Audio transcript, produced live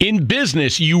In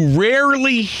business, you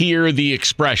rarely hear the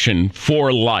expression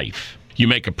for life. You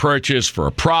make a purchase for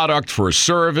a product, for a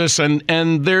service,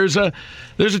 and there's a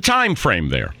time frame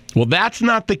there. Well, that's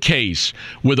not the case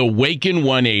with Awaken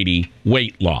 180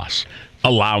 weight loss.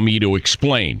 Allow me to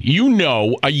explain. You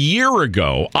know, a year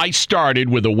ago, I started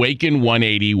with Awaken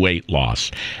 180 weight loss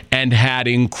and had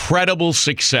incredible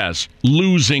success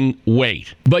losing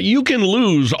weight. But you can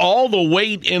lose all the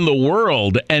weight in the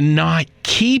world and not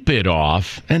keep it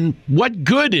off. And what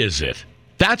good is it?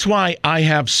 That's why I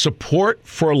have support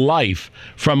for life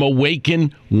from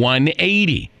Awaken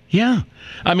 180. Yeah.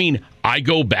 I mean, I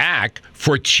go back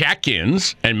for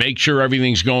check-ins and make sure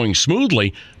everything's going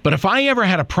smoothly. But if I ever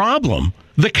had a problem,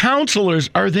 the counselors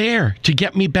are there to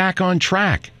get me back on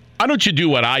track. Why don't you do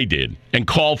what I did and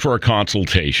call for a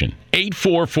consultation?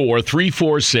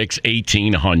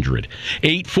 844-346-1800.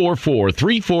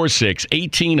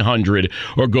 844-346-1800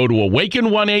 or go to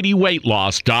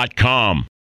awaken180weightloss.com.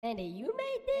 Andy, you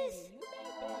made this?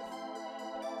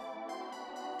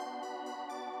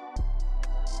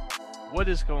 What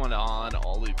is going on,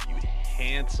 all of you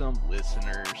handsome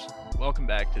listeners? Welcome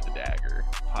back to the Dagger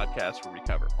Podcast, where we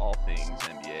cover all things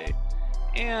NBA,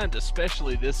 and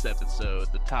especially this episode,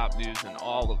 the top news in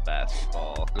all of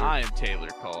basketball. I am Taylor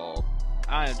Cole.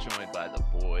 I am joined by the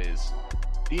boys,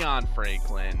 Dion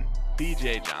Franklin,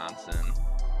 BJ Johnson.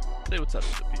 Say what's up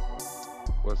to the people.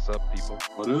 What's up, people?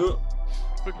 What up?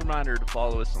 Quick reminder to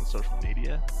follow us on social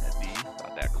media at the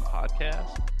Dagger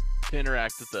Podcast to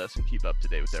interact with us and keep up to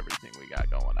date with everything we got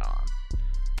going on.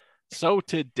 So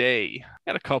today,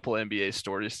 got a couple NBA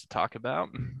stories to talk about.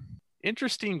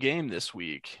 Interesting game this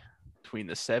week between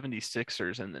the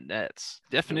 76ers and the Nets.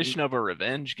 Definition of a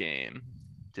revenge game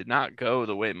did not go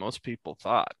the way most people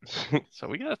thought. So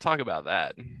we got to talk about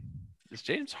that. Is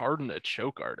James Harden a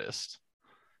choke artist?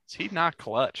 Is he not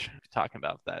clutch? Talking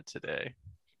about that today.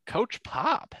 Coach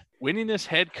Pop, winningest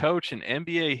head coach in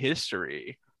NBA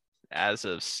history as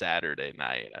of Saturday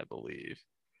night, I believe.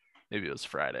 Maybe it was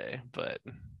Friday, but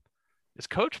is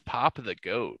Coach Pop the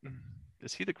GOAT?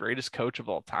 Is he the greatest coach of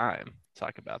all time?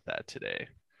 Talk about that today.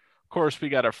 Of course, we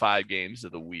got our 5 games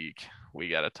of the week we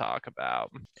got to talk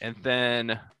about. And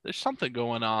then there's something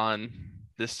going on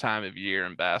this time of year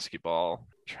in basketball.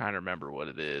 I'm trying to remember what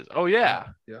it is. Oh, yeah.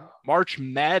 March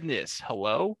Madness.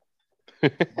 Hello?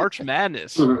 March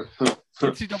Madness.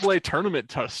 NCAA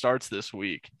tournament starts this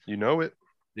week. You know it.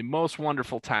 The most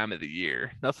wonderful time of the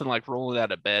year. Nothing like rolling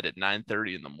out of bed at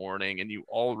 9:30 in the morning and you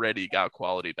already got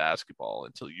quality basketball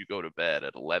until you go to bed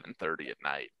at 11:30 at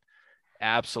night.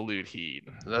 Absolute heat.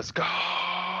 Let's go.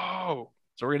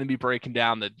 So we're going to be breaking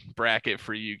down the bracket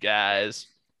for you guys.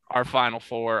 Our Final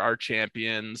Four, our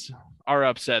champions, our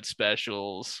upset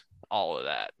specials, all of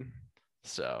that.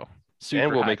 So super.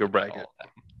 And we'll make a bracket.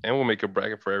 And we'll make a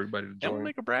bracket for everybody to join. And we'll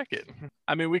make a bracket.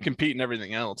 I mean, we compete in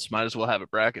everything else. Might as well have a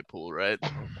bracket pool, right?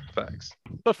 Facts.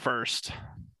 But first,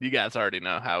 you guys already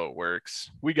know how it works.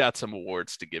 We got some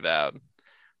awards to give out.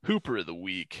 Hooper of the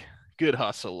Week. Good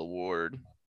Hustle Award.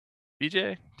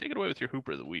 BJ, take it away with your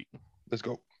Hooper of the Week. Let's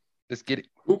go. Let's get it.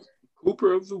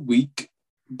 Hooper of the Week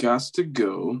got to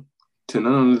go to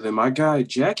none other than my guy,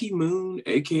 Jackie Moon,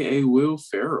 a.k.a. Will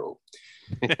Ferrell.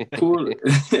 He pulled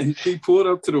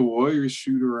up to the Warriors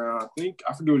shoot around. I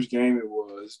forget which game it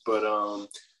was, but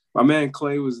my man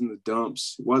Clay was in the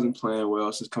dumps. He wasn't playing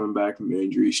well since coming back from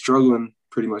injury, struggling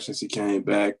pretty much since he came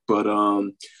back. But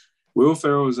Will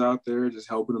Ferrell was out there just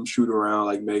helping him shoot around,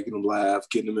 like making him laugh,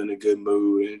 getting him in a good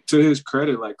mood. And to his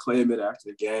credit, like Clay admitted after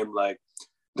the game, like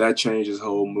that changed his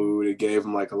whole mood. It gave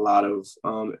him like a lot of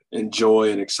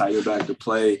enjoy and excitement back to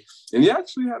play. And he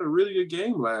actually had a really good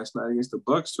game last night against the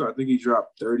Bucks too. I think he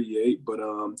dropped 38. But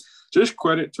just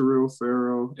credit to Will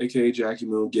Ferrell, aka Jackie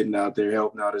Moon, getting out there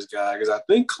helping out his guy, because I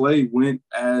think Clay went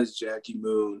as Jackie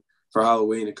Moon for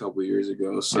Halloween a couple of years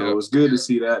ago. So It was good to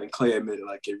see that. And Clay admitted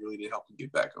like it really did help him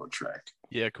get back on track.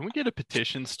 Yeah, can we get a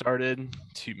petition started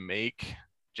to make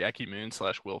Jackie Moon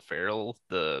 / Will Ferrell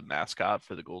the mascot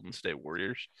for the Golden State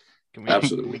Warriors? Can we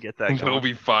Absolutely get that going? That'll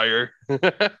be fire.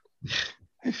 That'll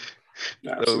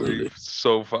Absolutely. be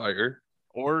so fire.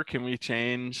 Or can we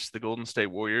change the Golden State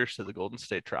Warriors to the Golden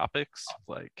State Tropics?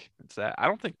 Like, it's that. I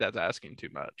don't think that's asking too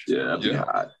much. Yeah, that'd be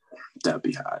hot. That'd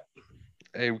be hot.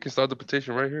 Hey, we can start the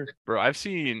petition right here. Bro, I've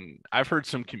heard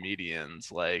some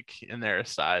comedians like in their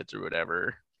asides or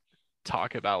whatever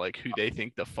talk about like who they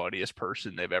think the funniest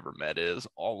person they've ever met is.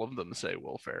 All of them say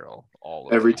Will Ferrell. All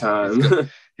of Every them. time.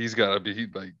 He's got to be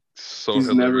like so He's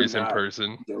hilarious never in not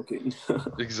person. Joking.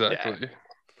 Exactly.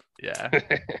 Yeah.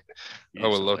 I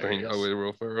would love to hang out with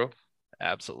Will Ferrell.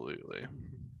 Absolutely.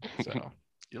 So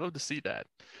you love to see that.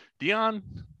 Dion,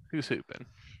 who's hooping?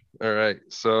 All right.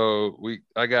 So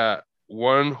I got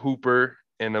one hooper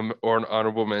or an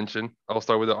honorable mention. I'll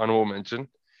start with an honorable mention,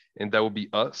 and that will be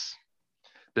us,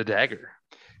 the Dagger,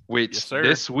 which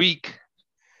this week,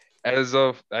 as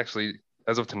of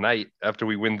tonight, after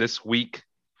we win this week,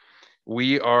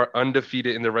 we are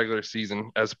undefeated in the regular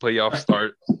season as playoffs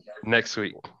start next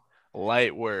week.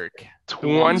 Light work.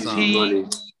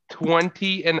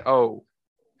 20-0.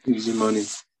 Easy money.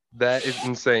 That is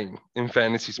insane in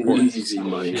fantasy sports. Easy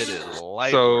money. It is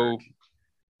light So work.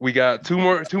 we got two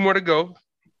more to go,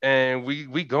 and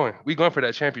we going for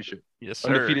that championship. Yes,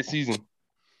 sir. Undefeated season.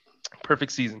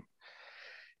 Perfect season.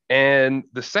 And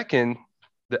the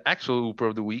actual Hooper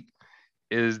of the week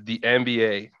is the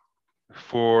NBA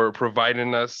for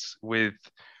providing us with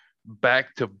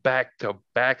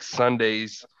back-to-back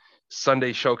Sundays,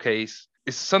 Sunday showcase.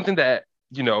 It's something that,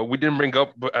 we didn't bring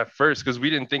up at first because we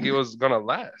didn't think it was going to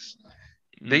last.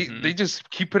 They just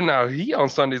keep putting out heat on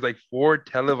Sundays, like 4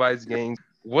 televised games.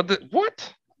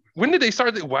 What? When did they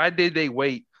start? Why did they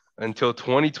wait until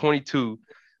 2022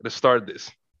 to start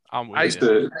this?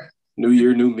 New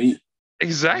year, new me.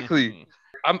 Exactly.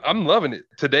 I'm loving it.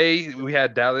 Today we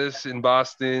had Dallas and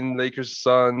Boston, Lakers,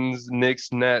 Suns,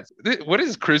 Knicks, Nets. What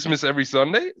is Christmas every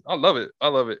Sunday? I love it.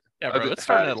 Yeah, bro. It's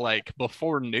starting at like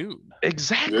before noon.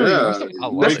 Exactly. Yeah.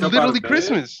 That's literally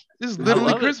Christmas. This is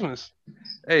literally Christmas.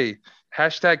 Hey,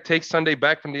 hashtag take Sunday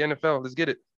back from the NFL. Let's get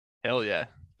it. Hell yeah.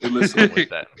 Listen with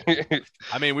that.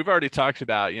 I mean, we've already talked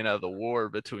about, the war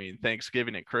between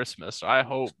Thanksgiving and Christmas. So I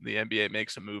hope the NBA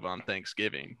makes a move on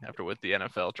Thanksgiving after what the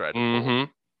NFL tried to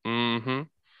pull.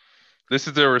 This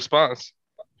is their response.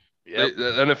 Yep.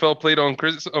 The NFL played on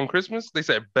Christmas. They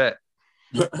said, bet.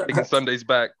 Taking Sundays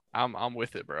back. I'm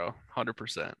with it, bro.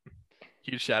 100%.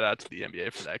 Huge shout out to the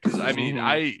NBA for that. Because, I mean,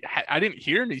 I didn't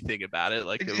hear anything about it.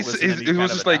 Like, it was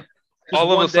just like,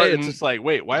 all of a sudden, it's just like,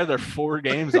 wait, why are there 4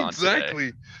 games on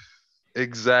today?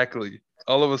 Exactly.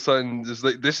 All of a sudden,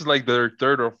 this is like their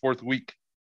 3rd or 4th week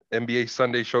NBA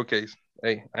Sunday showcase.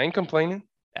 Hey, I ain't complaining.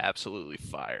 Absolutely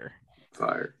fire.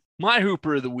 Fire. My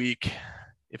Hooper of the week.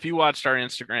 If you watched our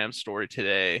Instagram story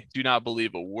today, do not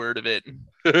believe a word of it.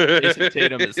 Jason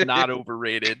Tatum is not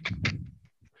overrated.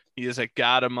 He is a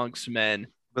god amongst men.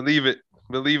 Believe it.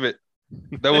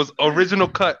 That was original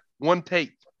cut. One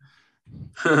take.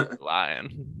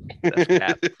 Lying.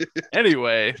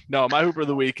 Anyway, no, my Hooper of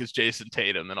the week is Jason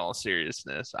Tatum in all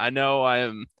seriousness. I know I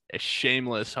am a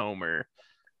shameless homer,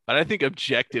 but I think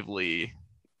objectively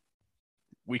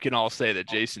we can all say that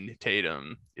Jason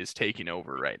Tatum is taking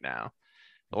over right now.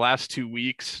 The last 2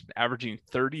 weeks, averaging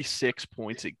 36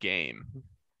 points a game,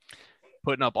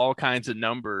 putting up all kinds of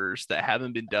numbers that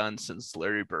haven't been done since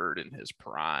Larry Bird in his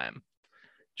prime.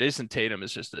 Jason Tatum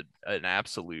is just an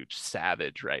absolute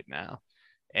savage right now.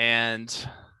 And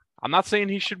I'm not saying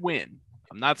he should win.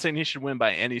 I'm not saying he should win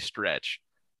by any stretch.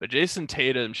 But Jason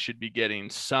Tatum should be getting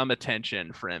some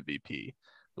attention for MVP.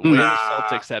 The way the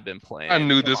Celtics have been playing. I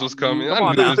knew this was coming.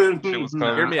 Come This shit was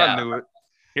coming. Hear me I out. knew it.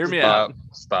 Hear me out.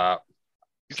 Stop.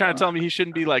 You're trying to tell me he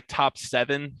shouldn't be like top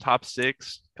 7, top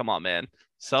 6? Come on, man.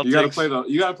 Celtics.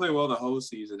 You gotta play well the whole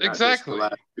season. Exactly.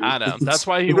 I know. That's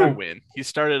why he won't win. He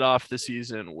started off the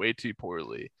season way too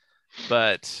poorly.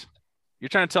 But you're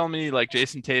trying to tell me like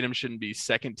Jason Tatum shouldn't be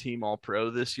 2nd team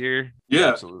All-Pro this year?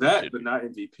 Yeah, but not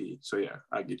MVP. So yeah,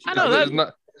 I get you. I know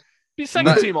that. Be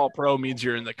 2nd team All-Pro means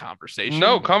you're in the conversation.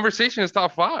 No, conversation is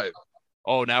top 5.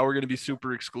 Oh, now we're going to be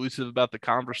super exclusive about the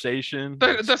conversation.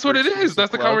 That's what it is.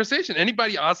 That's the conversation.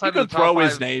 Anybody outside of the top 5. Throw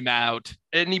his name out.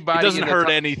 Anybody. It doesn't hurt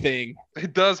anything.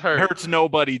 It does hurt. It hurts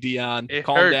nobody, Dion.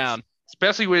 Calm hurts. down.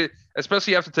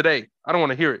 Especially after today. I don't want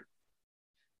to hear it.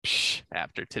 Psh,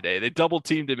 after today. They double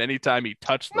teamed him anytime he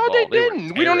touched the ball. No, they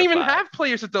didn't. We don't even have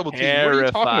players to double team. What are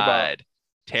you talking about?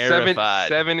 Terrified.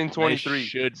 7 and 23. They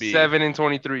should be 7 and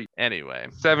 23. Anyway.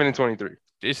 7 and 23.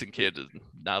 Jason Kidd does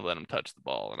not let him touch the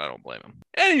ball, and I don't blame him.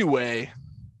 Anyway,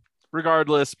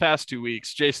 regardless, past 2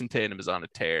 weeks, Jason Tatum is on a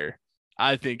tear.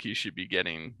 I think he should be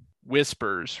getting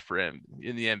whispers for him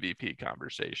in the MVP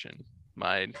conversation.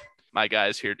 My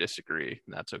guys here disagree,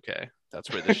 and that's okay.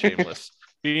 That's where the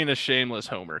being a shameless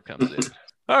homer comes in.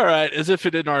 All right, as if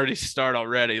it didn't already start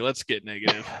already, let's get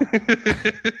negative.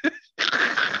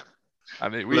 I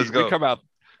mean, we come out.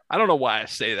 I don't know why I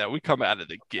say that. We come out of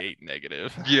the gate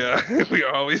negative. Yeah, we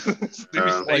always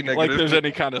like there's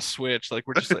any kind of switch. Like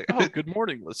we're just like, oh, good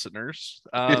morning, listeners.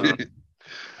 I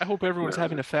hope everyone's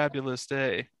having a fabulous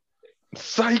day.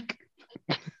 Psych.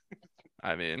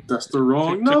 I mean, that's the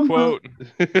wrong number.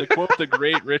 To quote the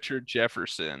great Richard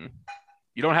Jefferson,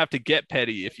 you don't have to get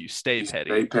petty if you stay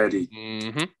petty. Stay petty.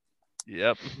 Mm-hmm.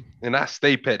 Yep. And I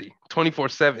stay petty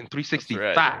 24/7,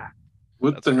 365.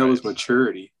 What the hell is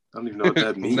maturity? I don't even know what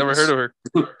that means. Never heard of her.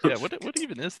 Yeah, what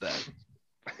even is that?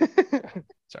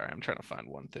 Sorry, I'm trying to find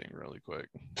one thing really quick.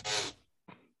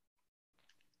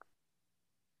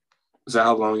 Is that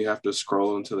how long you have to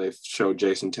scroll until they show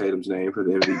Jason Tatum's name for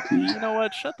the MVP? You know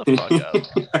what? Shut the fuck up.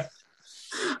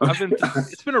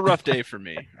 It's been a rough day for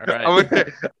me. All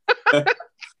right.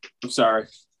 I'm sorry.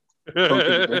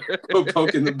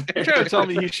 Poking the bear. You're trying to tell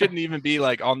me he shouldn't even be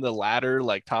like on the ladder,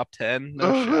 like top 10?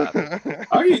 No shot.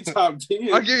 I'll give you top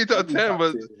 10. I'll give you top 10,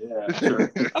 but yeah,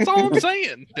 sure. That's all I'm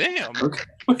saying. Damn.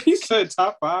 Okay. He said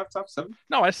top 5, top 7.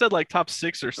 No, I said like top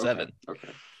 6 or 7. Okay.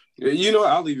 You know what?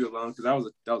 I'll leave you alone because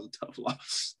that was a tough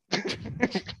loss.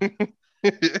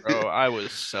 Bro, I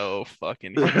was so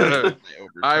fucking.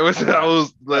 I was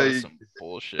like, some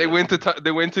bullshit. They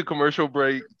went to commercial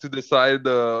break to decide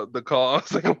the call. I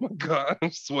was like, oh my god, I'm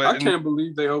sweating. I can't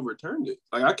believe they overturned it.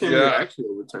 Like I can't believe they actually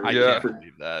overturned it. I can't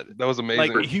believe that. That was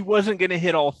amazing. Like he wasn't gonna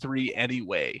hit all 3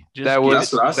 anyway. That was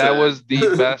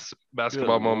the best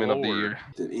basketball moment of the year.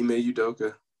 Then Ime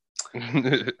Udoka.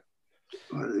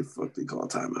 Why did they call a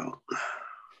timeout?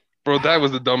 Bro, that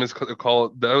was the dumbest call.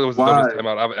 That was the dumbest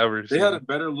timeout I've ever seen. They had a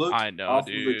better look off of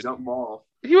the jump ball.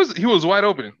 He was wide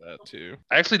open. That too.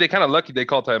 Actually, they kind of lucky they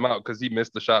called timeout because he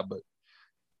missed the shot. But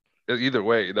either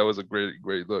way, that was a great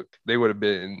look. They would have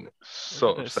been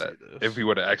so upset if he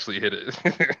would have actually hit it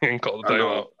and called the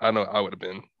timeout. I know I would have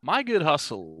been. My Good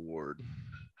Hustle Award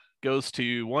goes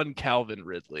to one Calvin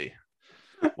Ridley,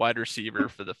 wide receiver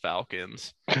for the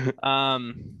Falcons.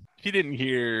 If you didn't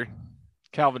hear,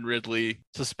 Calvin Ridley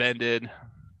suspended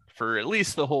for at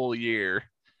least the whole year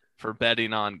for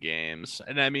betting on games.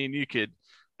 And I mean,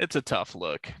 it's a tough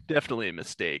look, definitely a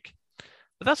mistake,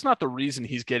 but that's not the reason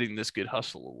he's getting this Good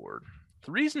Hustle Award.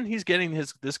 The reason he's getting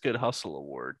this Good Hustle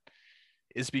Award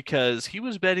is because he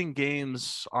was betting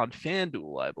games on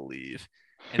FanDuel, I believe.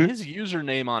 And his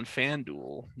username on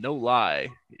FanDuel, no lie,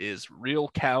 is Real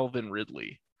Calvin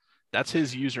Ridley. That's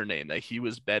his username that he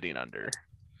was betting under.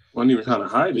 Wasn't even kind of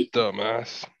hide it.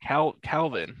 Dumbass.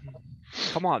 Calvin,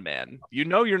 come on, man. You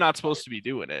know you're not supposed to be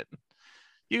doing it.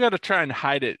 You got to try and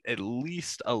hide it at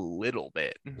least a little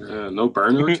bit. Yeah, no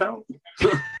burner account.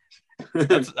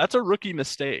 That's a rookie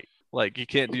mistake. Like you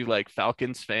can't do like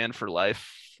Falcons fan for life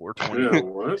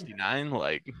 420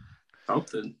 like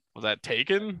something. Was that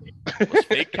taken? Was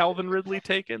fake Calvin Ridley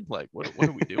taken? Like what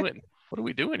are we doing? What are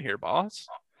we doing here, boss?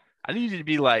 I need you to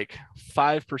be like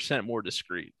 5% more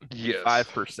discreet. Yes.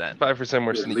 5%. 5%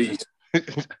 more sneaky.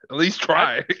 At least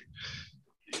try.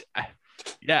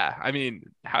 Yeah. I mean,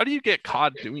 how do you get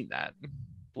caught doing that?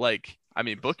 Like, I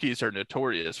mean, bookies are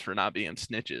notorious for not being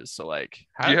snitches. So, like,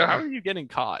 how are you getting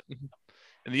caught?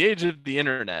 In the age of the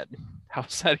internet, how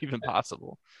is that even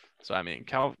possible? So, I mean,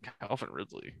 Calvin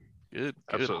Ridley. Good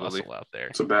hustle out there.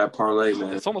 It's a bad parlay,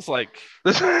 man. It's almost like,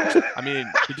 I mean,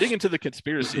 to dig into the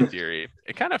conspiracy theory,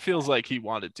 it kind of feels like he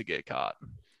wanted to get caught.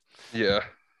 Yeah.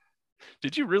 Were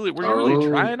you really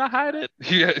trying to hide it?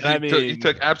 Yeah, he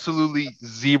took absolutely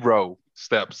 0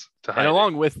 steps to hide it. And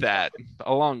along with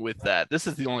that, this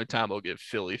is the only time I'll give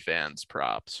Philly fans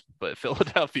props, but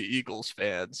Philadelphia Eagles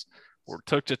fans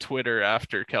took to Twitter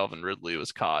after Calvin Ridley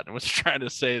was caught and was trying to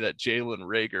say that Jalen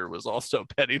Reagor was also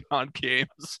betting on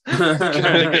games,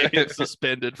 trying to get him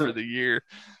suspended for the year,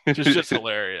 which is just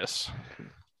hilarious.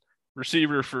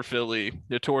 Receiver for Philly,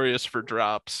 notorious for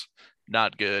drops,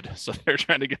 not good. So they're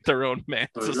trying to get their own man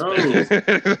suspended.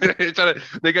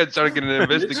 They got trying to get an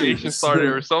investigation started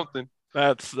or something.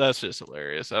 That's just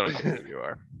hilarious. I don't know who you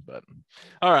are, but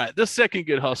all right. This second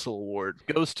Good Hustle Award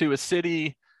goes to a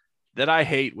city that I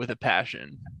hate with a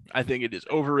passion. I think it is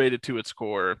overrated to its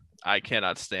core. I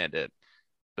cannot stand it.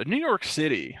 But New York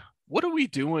City, what are we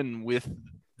doing with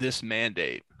this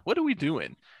mandate? What are we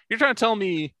doing? You're trying to tell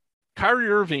me Kyrie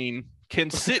Irving can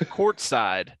sit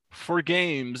courtside for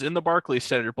games in the Barclays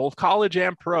Center, both college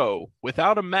and pro,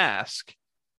 without a mask,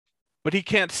 but he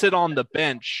can't sit on the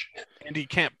bench and he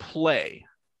can't play.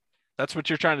 That's what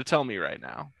you're trying to tell me right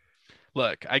now.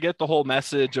 Look, I get the whole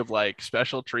message of like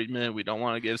special treatment. We don't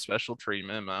want to give special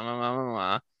treatment,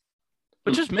 but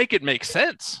just make it make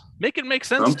sense. Make it make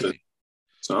sense to me.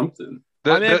 Something.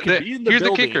 Here's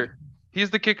the kicker. He's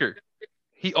the kicker.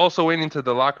 He also went into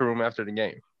the locker room after the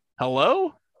game.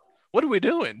 Hello? What are we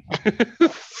doing?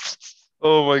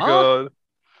 Oh my God.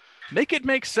 Make it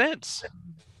make sense.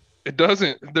 It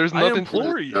doesn't. There's nothing. I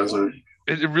implore you.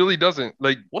 It really doesn't.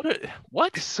 Like what?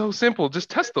 It's so simple. Just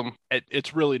test them.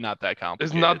 It's really not that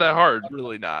complicated. It's not that hard. It's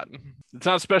really not. It's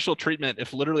not special treatment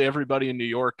if literally everybody in New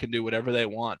York can do whatever they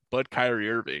want, but Kyrie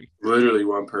Irving. Literally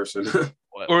one person.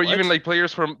 Even like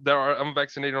players that are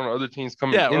unvaccinated on other teams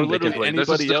coming in. Or literally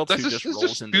anybody else who just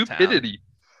rolls into town. stupidity.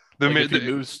 If he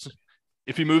moves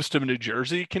If he moves to New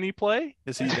Jersey, can he play?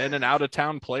 Is he then an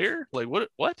out-of-town player? Like,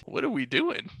 what are we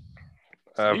doing?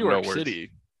 New York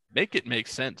City. Make it make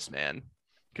sense, man.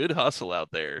 Good hustle out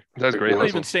there. That's great. I'm not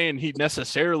even saying he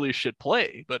necessarily should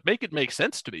play, but make it make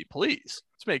sense to me, please.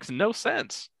 This makes no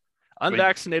sense.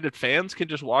 Unvaccinated fans can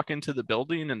just walk into the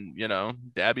building and,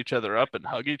 dab each other up and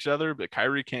hug each other, but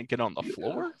Kyrie can't get on the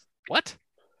floor? What?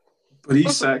 But he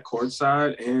sat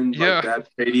courtside and dabbed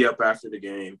KD up after the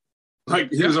game.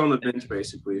 Like, he was on the bench,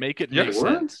 basically. Make it make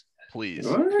sense, please.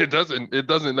 What? It doesn't.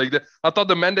 Like that. I thought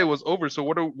the mandate was over, so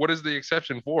what is the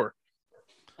exception for?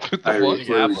 More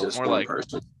like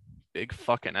big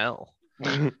fucking L.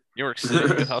 New York City,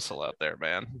 good hustle out there,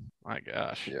 man. My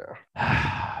gosh.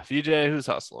 Yeah. VJ, who's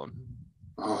hustling?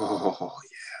 Oh,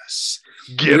 yes.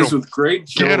 Get him. With great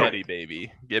joy. Get petty,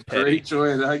 baby. Get petty. Great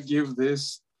joy that I give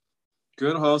this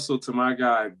good hustle to my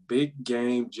guy, Big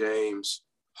Game James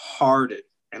Harden.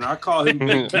 And I call him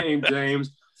Big Game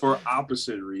James for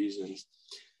opposite reasons.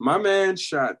 My man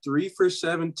shot 3 for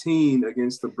 17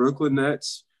 against the Brooklyn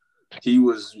Nets. He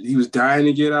was dying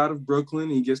to get out of Brooklyn.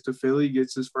 He gets to Philly,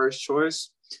 gets his first choice.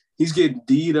 He's getting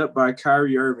D'd up by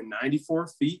Kyrie Irving, 94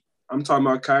 feet. I'm talking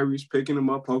about Kyrie's picking him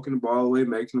up, poking the ball away,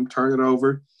 making him turn it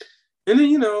over. And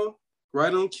then,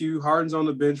 right on cue, Harden's on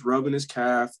the bench rubbing his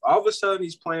calf. All of a sudden,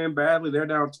 he's playing badly. They're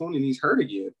down 20, and he's hurt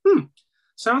again.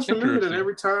 Sounds familiar that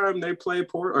every time they play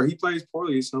poor or he plays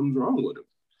poorly, something's wrong with him.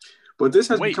 But this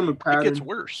has become a pattern. It gets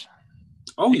worse.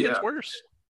 Oh, it gets worse.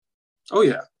 Oh,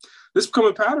 yeah. This become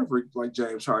a pattern for like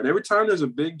James Harden. Every time there's a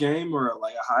big game or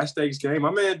like a high stakes game,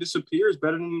 my man disappears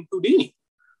better than Houdini.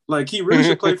 Like he really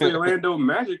should play for the Orlando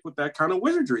Magic with that kind of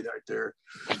wizardry right there.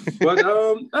 But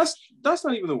that's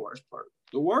not even the worst part.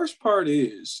 The worst part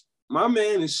is my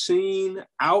man is seen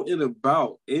out and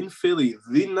about in Philly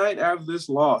the night after this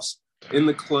loss in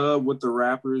the club with the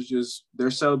rappers.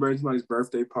 They're celebrating somebody's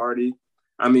birthday party.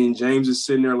 I mean, James is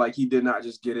sitting there like he did not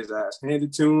just get his ass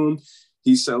handed to him.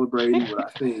 He's celebrating with,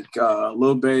 I think,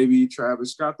 Lil Baby,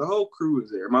 Travis Scott. The whole crew is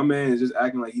there. My man is just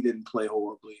acting like he didn't play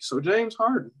horribly. So, James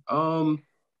Harden,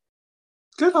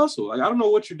 good hustle. Like, I don't know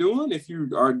what you're doing. If you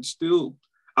are still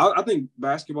 – I think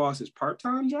basketball is his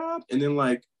part-time job. And then,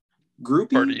 like,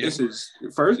 groupie is his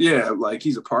first – yeah, like,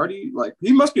 he's a party. Like,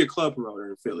 he must be a club promoter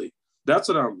in Philly. That's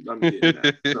what I'm getting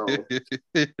at.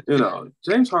 So,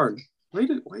 James Harden, way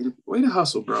to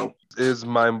hustle, bro. It's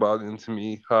mind-boggling to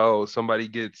me how somebody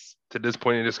gets to this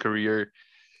point in his career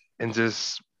and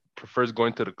just prefers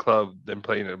going to the club than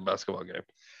playing in a basketball game.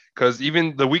 Because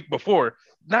even the week before,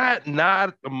 not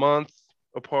a month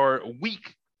apart, a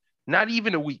week, not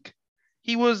even a week,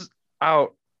 he was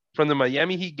out from the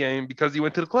Miami Heat game because he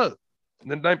went to the club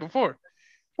the night before.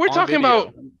 We're talking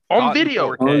about on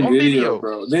video,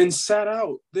 bro. Then sat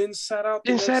out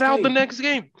the next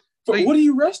game. Like, what are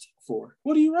you resting for?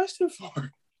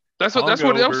 That's what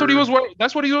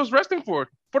he was resting for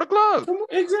the club.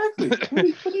 Exactly.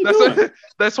 What are you doing?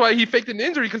 That's why he faked an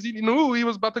injury, because he knew he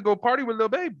was about to go party with Lil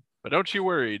Babe. But don't you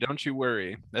worry.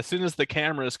 As soon as the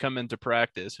cameras come into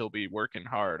practice, he'll be working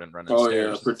hard and running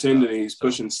stairs. Yeah, pretending he's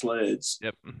pushing sleds.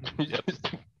 Yep.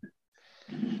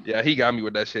 Yeah, he got me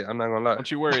with that shit. I'm not gonna lie. Don't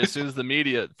you worry. As soon as the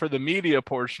media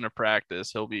portion of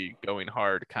practice, he'll be going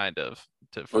hard, kind of,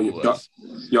 to fool us.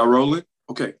 Y'all rolling?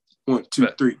 Okay. 1, 2,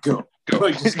 3, go.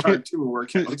 Like just got 2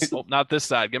 workouts. Oh, not this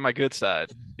side. Get my good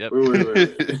side. Yep. Wait.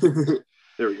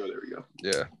 There we go.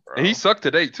 Yeah. And he sucked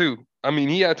today too. I mean,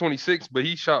 he had 26, but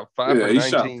he shot 5 for 19. He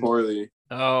shot poorly.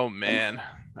 Oh man.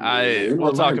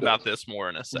 We'll talk about this more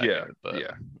in a second.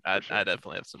 Yeah. I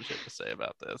definitely have some shit to say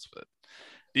about this. But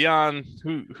Dion,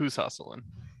 who's hustling?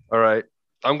 All right.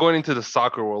 I'm going into the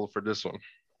soccer world for this one.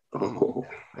 Oh.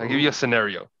 I'll give you a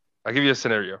scenario.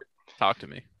 Talk to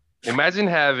me. Imagine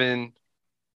having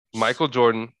Michael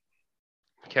Jordan,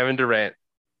 Kevin Durant,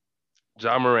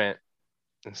 John Morant,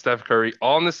 and Steph Curry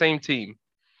all on the same team.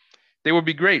 They would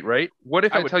be great, right? What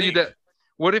if I tell you that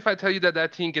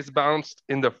that team gets bounced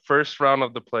in the first round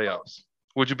of the playoffs?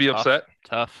 Would you be upset?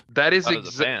 Tough. That is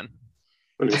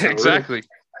exactly.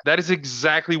 That is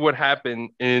exactly what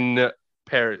happened in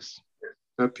Paris.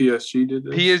 That PSG did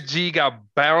this? PSG got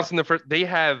bounced in the first. They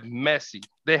have Messi.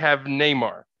 They have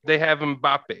Neymar. They have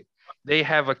Mbappe. They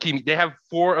have Hakimi. They have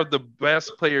 4 of the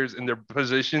best players in their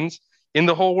positions in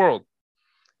the whole world.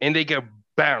 And they get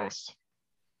bounced.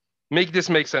 Make this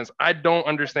make sense. I don't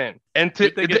understand. And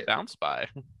they get bounced by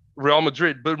Real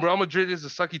Madrid. But Real Madrid is a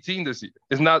sucky team this year.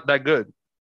 It's not that good.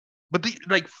 But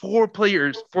 4 of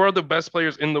the best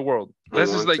players in the world.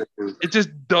 This is it just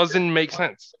doesn't make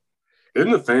sense.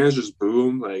 Didn't the fans just boo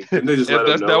them? Like, didn't they just let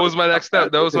them know? That was my next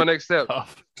step.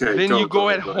 Okay, then you go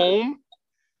at home,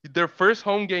 their first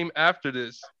home game after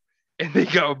this, and they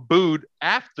got booed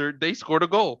after they scored a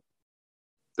goal.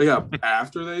 They got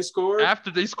after they scored?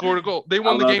 After they scored a goal. They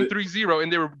won the game 3-0,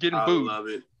 and they were getting booed. I love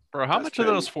it. Bro, how much are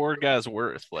those four guys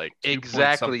worth? Like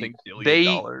exactly.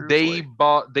 $2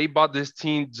 They bought this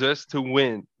team just to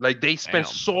win. Like they spent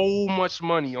so much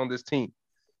money on this team.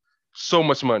 So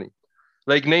much money.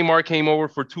 Like Neymar came over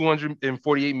for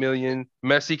 $248 million.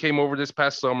 Messi came over this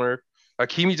past summer.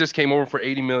 Hakimi just came over for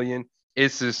 $80 million.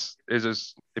 It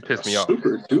pissed me off.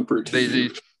 Super duper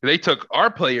team. They took our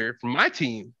player from my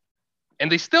team, and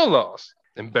they still lost.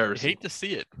 Embarrassing. You hate to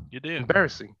see it. You do.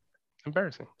 Embarrassing.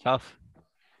 Tough.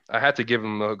 I had to give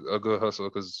him a good hustle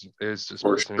because it's just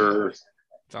for sure.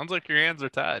 Sounds like your hands are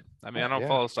tied. I mean, I don't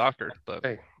follow soccer, but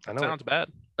hey, I know sounds bad.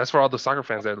 That's for all the soccer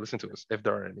fans that listen to us, if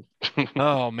there are any.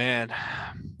 Oh man!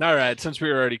 All right, since we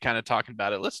were already kind of talking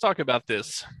about it, let's talk about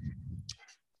this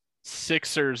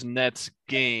Sixers Nets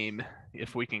game,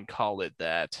 if we can call it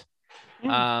that.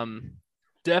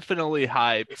 Definitely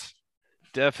hyped.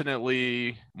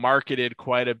 Definitely marketed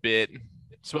quite a bit.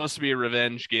 It's supposed to be a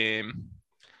revenge game.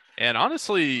 And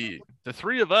honestly, the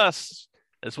three of us,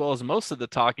 as well as most of the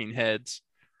talking heads,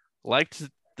 liked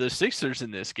the Sixers in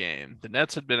this game. The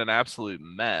Nets had been an absolute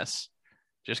mess.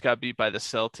 Just got beat by the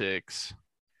Celtics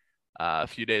a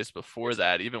few days before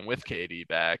that, even with KD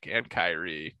back and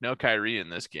Kyrie. No Kyrie in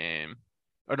this game.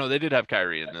 Or no, they did have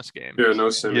Kyrie in this game. Yeah,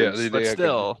 no Simmons. Yeah, but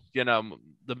still,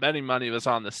 the betting money was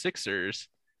on the Sixers.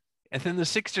 And then the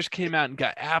Sixers came out and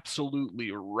got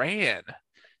absolutely ran.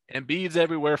 Embiid's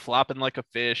everywhere flopping like a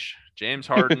fish. James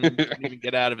Harden couldn't even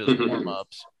get out of his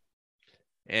warm-ups.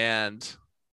 And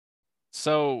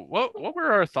so what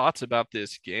were our thoughts about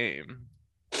this game?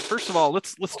 First of all,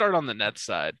 let's start on the Nets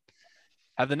side.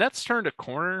 Have the Nets turned a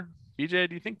corner? BJ,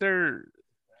 do you think they're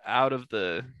out of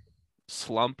the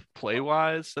slump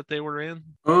play-wise that they were in?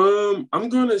 I'm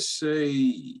going to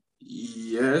say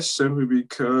yes, simply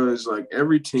because like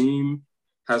every team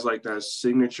has like that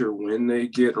signature win they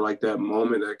get, or like that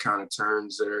moment that kind of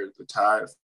turns the tide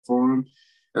for them.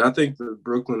 And I think the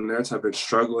Brooklyn Nets have been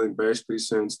struggling basically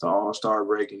since the All-Star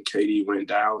break and KD went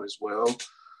down as well.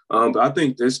 But I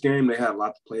think this game they had a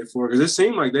lot to play for because it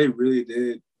seemed like they really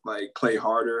did like play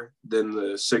harder than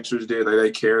the Sixers did. Like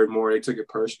they cared more. They took it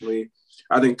personally.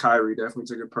 I think Kyrie definitely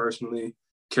took it personally.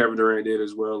 Kevin Durant did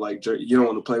as well. Like, you don't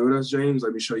want to play with us, James?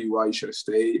 Let me show you why you should have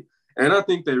stayed. And I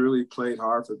think they really played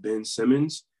hard for Ben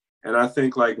Simmons. And I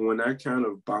think, like, when that kind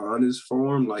of bond is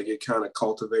formed, like, it kind of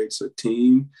cultivates a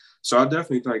team. So I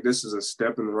definitely think this is a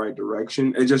step in the right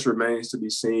direction. It just remains to be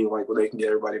seen, like, when they can get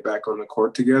everybody back on the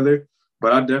court together.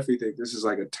 But I definitely think this is,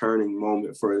 like, a turning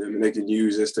moment for them, and they can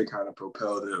use this to kind of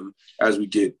propel them as we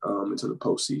get into the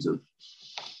postseason.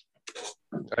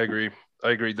 I agree.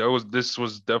 This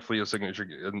was definitely a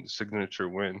signature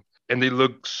win. And they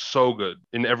look so good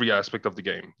in every aspect of the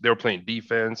game. They were playing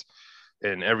defense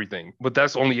and everything, but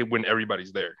that's only when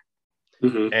everybody's there.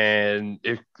 Mm-hmm. And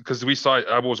because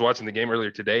I was watching the game earlier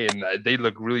today, and they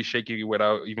look really shaky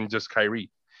without even just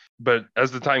Kyrie. But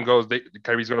as the time goes,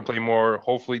 Kyrie's going to play more.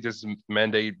 Hopefully this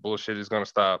mandate bullshit is going to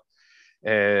stop.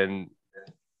 And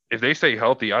if they stay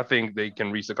healthy, I think they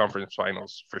can reach the conference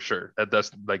finals for sure.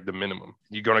 That's like the minimum.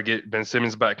 You're going to get Ben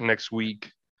Simmons back next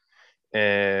week.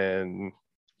 And,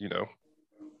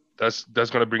 that's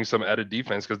going to bring some added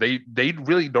defense because they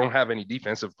really don't have any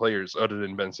defensive players other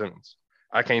than Ben Simmons.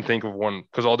 I can't think of one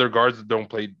because all their guards don't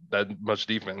play that much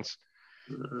defense.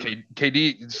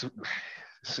 KD,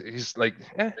 he's like,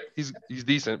 he's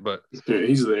decent, but yeah,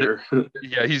 he's there.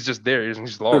 Yeah, he's just there.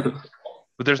 He's long.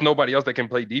 But there's nobody else that can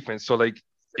play defense. So, like,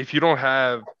 if you don't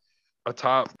have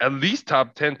at least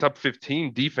top 10, top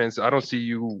 15 defense, I don't see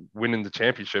you winning the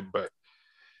championship. But,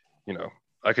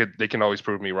 they can always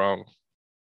prove me wrong.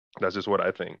 That's just what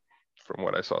I think from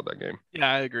what I saw that game. Yeah,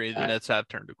 I agree. The Nets have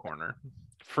turned a corner.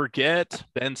 Forget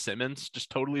Ben Simmons. Just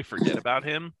totally forget about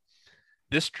him.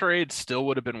 This trade still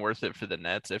would have been worth it for the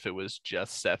Nets if it was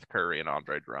just Seth Curry and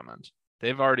Andre Drummond.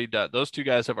 Those two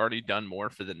guys have already done more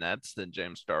for the Nets than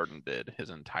James Harden did his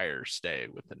entire stay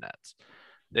with the Nets.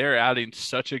 They're adding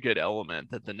such a good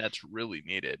element that the Nets really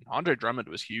needed. Andre Drummond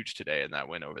was huge today in that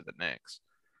win over the Knicks.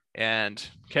 And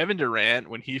Kevin Durant,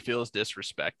 when he feels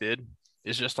disrespected,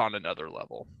 is just on another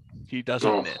level. He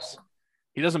doesn't miss.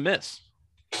 He doesn't miss.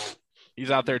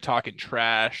 He's out there talking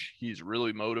trash. He's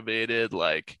really motivated.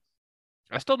 Like,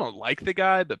 I still don't like the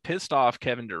guy, but pissed off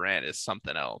Kevin Durant is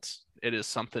something else. It is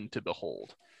something to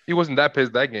behold. He wasn't that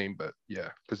pissed that game, but yeah,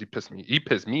 because he pissed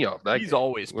me off that game. He's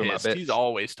always pissed. He's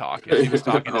always talking. He was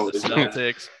talking to the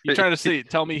Celtics. You trying to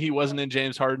tell me he wasn't in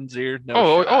James Harden's ear?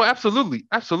 No. Oh, absolutely.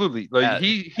 Like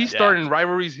he's starting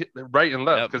rivalries right and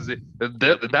left because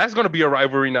that's going to be a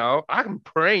rivalry now. I'm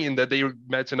praying that they were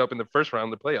matching up in the first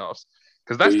round of the playoffs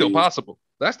because that's still possible.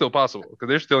 That's still possible because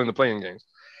they're still in the playing games.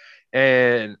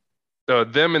 And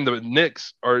them and the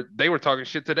Knicks they were talking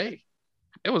shit today.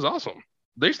 It was awesome.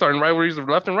 They starting rivalries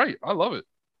left and right. I love it.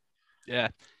 Yeah.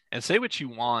 And say what you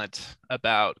want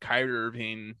about Kyrie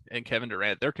Irving and Kevin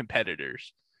Durant. They're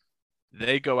competitors.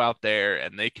 They go out there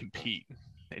and they compete.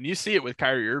 And you see it with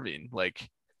Kyrie Irving. Like,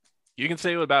 you can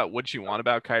say about what you want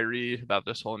about Kyrie, about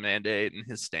this whole mandate and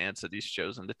his stance that he's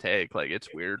chosen to take. Like,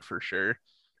 it's weird for sure.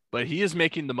 But he is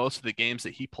making the most of the games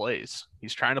that he plays.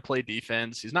 He's trying to play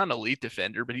defense. He's not an elite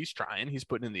defender, but he's trying. He's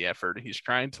putting in the effort. He's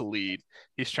trying to lead.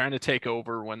 He's trying to take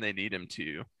over when they need him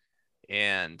to.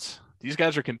 And these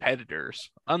guys are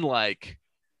competitors, unlike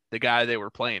the guy they were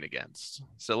playing against.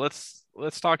 So let's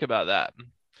talk about that.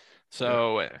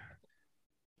 So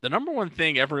the number one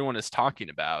thing everyone is talking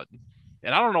about,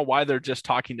 and I don't know why they're just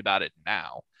talking about it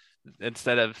now,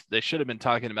 instead of they should have been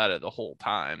talking about it the whole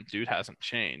time. Dude hasn't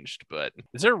changed, but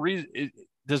is there a reason?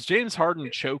 Does James Harden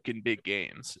choke in big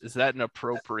games? Is that an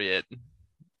appropriate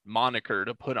moniker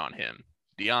to put on him,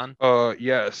 Dion?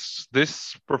 Yes.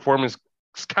 This performance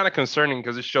is kind of concerning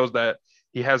because it shows that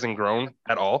he hasn't grown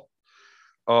at all.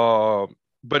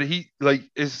 But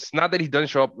it's not that he doesn't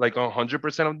show up like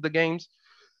 100% of the games.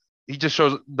 He just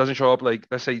doesn't show up like,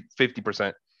 let's say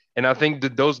 50%. And I think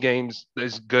that those games,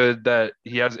 it's good that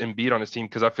he has Embiid on his team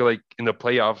because I feel like in the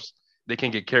playoffs, they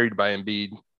can get carried by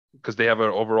Embiid because they have an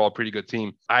overall pretty good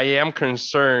team. I am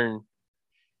concerned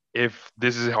if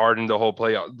this is Harden the whole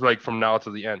playoff, like from now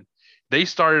to the end. They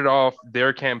started off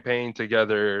their campaign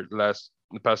together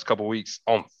the past couple of weeks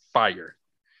on fire.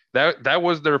 That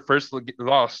was their first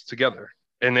loss together.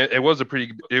 And it was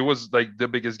like the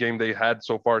biggest game they had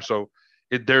so far. So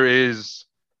there is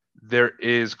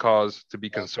cause to be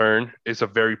concerned. It's a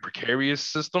very precarious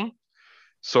system.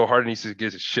 So Harden needs to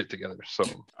get his shit together. So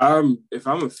if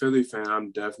I'm a Philly fan,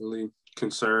 I'm definitely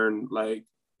concerned. Like,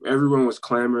 everyone was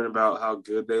clamoring about how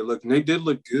good they look. And they did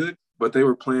look good, but they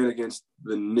were playing against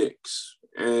the Knicks.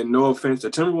 And no offense, the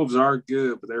Timberwolves are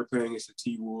good, but they're playing against the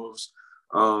T-Wolves.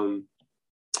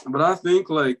 But I think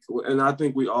I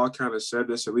think we all kind of said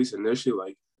this, at least initially,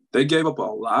 like, they gave up a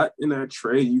lot in that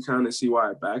trade. You kind of see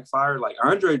why it backfired. Like,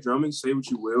 Andre Drummond, say what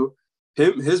you will,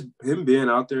 him being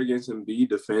out there against Embiid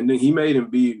defending, he made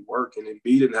Embiid work, and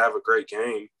Embiid didn't have a great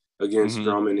game against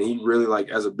Drummond. And he really, like,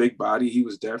 as a big body, he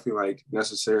was definitely, like,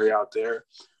 necessary out there.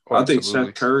 I think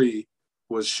Seth Curry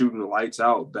was shooting the lights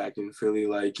out back in Philly.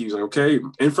 Like, he was like, okay,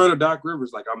 in front of Doc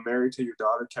Rivers, like, I'm married to your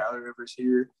daughter, Callie Rivers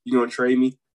here. You going to trade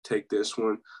me? Take this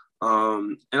one.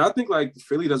 And I think, like,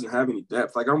 Philly doesn't have any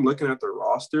depth. Like, I'm looking at their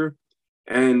roster,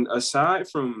 and aside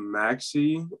from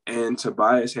Maxey and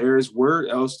Tobias Harris, where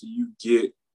else do you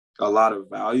get a lot of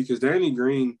value? Because Danny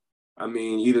Green, I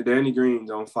mean, either Danny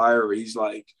Green's on fire or he's,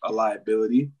 like, a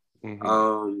liability.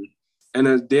 And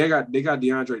they got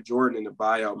DeAndre Jordan in the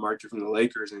buyout market from the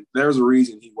Lakers, and there's a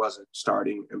reason he wasn't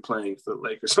starting and playing for the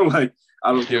Lakers. So, like,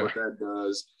 I don't care what that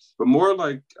does. But more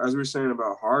like, as we were saying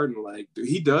about Harden, like,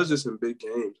 he does this in big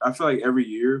games. I feel like every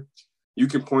year you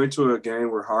can point to a game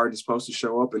where Harden is supposed to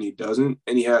show up and he doesn't,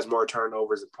 and he has more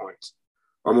turnovers than points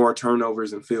or more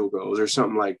turnovers than field goals or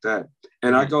something like that.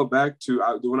 And I go back to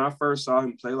when I first saw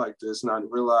him play like this, and I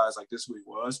realized, like, this is who he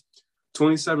was.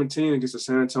 2017 against the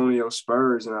San Antonio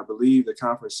Spurs, and I believe the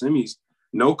conference semis,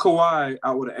 no Kawhi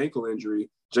out with an ankle injury.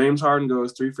 James Harden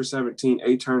goes 3 for 17,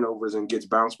 8 turnovers, and gets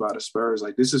bounced by the Spurs.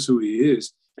 Like, this is who he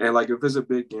is. And, like, if it's a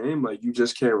big game, like, you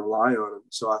just can't rely on him.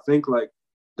 So I think, like,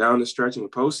 down the stretch in the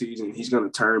postseason, he's going to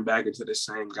turn back into the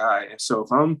same guy. And so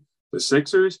if I'm the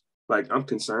Sixers, like, I'm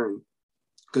concerned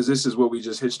because this is what we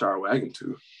just hitched our wagon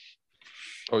to.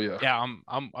 Oh, yeah. Yeah,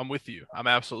 I'm with you. I'm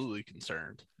absolutely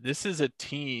concerned. This is a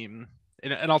team,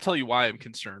 and I'll tell you why I'm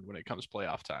concerned when it comes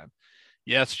playoff time.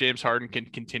 Yes, James Harden can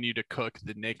continue to cook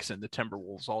the Knicks and the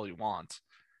Timberwolves all he wants,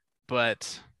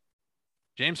 but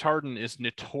James Harden is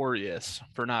notorious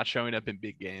for not showing up in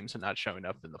big games and not showing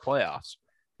up in the playoffs.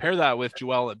 Pair that with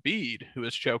Joel Embiid, who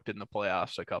has choked in the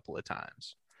playoffs a couple of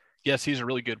times. Yes, he's a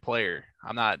really good player.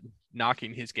 I'm not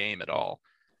knocking his game at all,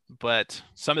 but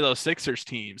some of those Sixers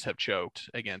teams have choked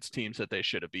against teams that they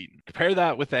should have beaten. Compare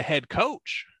that with a head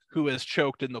coach who has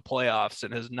choked in the playoffs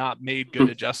and has not made good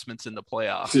adjustments in the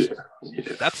playoffs.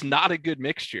 Yeah. That's not a good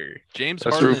mixture. James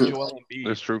Harden and Joel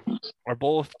Embiid are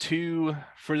both two,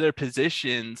 for their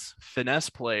positions, finesse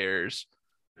players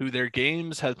who their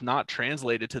games have not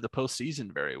translated to the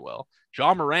postseason very well.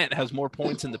 Ja Morant has more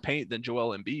points in the paint than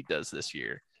Joel Embiid does this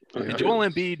year. And Joel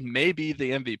Embiid may be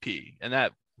the MVP, and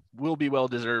that will be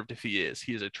well-deserved if he is.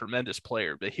 He is a tremendous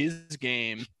player, but his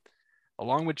game,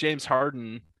 along with James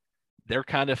Harden, their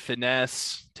kind of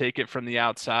finesse, take it from the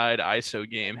outside ISO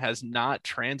game has not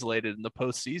translated in the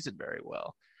postseason very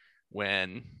well.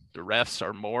 When the refs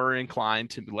are more inclined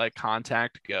to let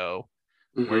contact go,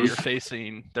 where you're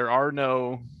facing, there are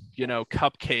no,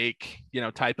 cupcake,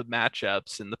 type of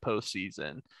matchups in the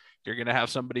postseason. You're going to have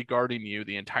somebody guarding you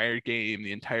the entire game,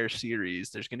 the entire series.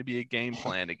 There's going to be a game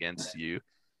plan against you.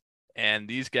 And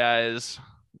these guys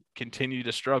continue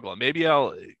to struggle. Maybe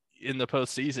in the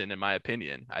postseason, in my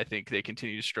opinion, I think they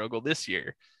continue to struggle this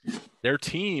year. Their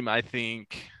team, I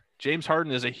think, James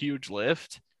Harden is a huge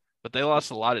lift, but they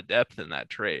lost a lot of depth in that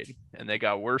trade, and they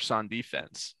got worse on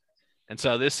defense. And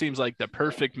so this seems like the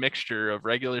perfect mixture of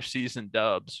regular season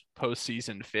dubs,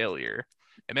 postseason failure.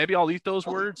 And maybe I'll eat those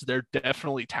words. They're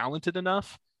definitely talented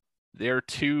enough. They're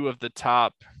two of the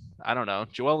top, I don't know,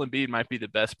 Joel Embiid might be the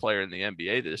best player in the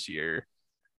NBA this year.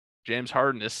 James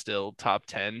Harden is still top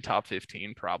 10, top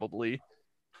 15 probably.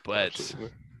 But absolutely.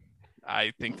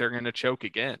 I think they're going to choke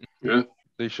again. Yeah,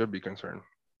 they should be concerned.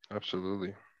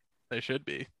 Absolutely. They should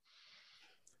be.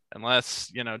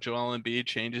 Unless, Joel Embiid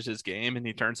changes his game and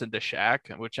he turns into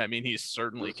Shaq, which I mean he's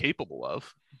certainly capable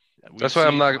of. That's why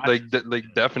I'm not like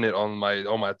definite on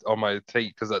my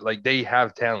take, because they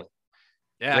have talent.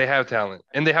 Yeah, they have talent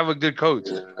and they have a good coach.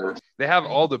 They have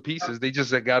all the pieces. They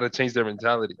just got to change their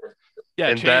mentality. Yeah,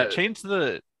 and change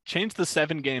the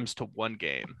 7 games to 1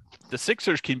 game. The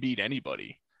Sixers can beat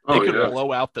anybody. They could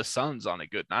blow out the Suns on a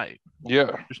good night.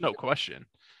 Yeah, there's no question.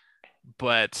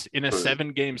 But in a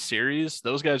 7-game series,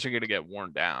 those guys are going to get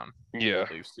worn down. Yeah,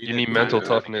 you need mental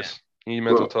toughness. You need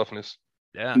mental toughness.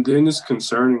 Yeah. And then it's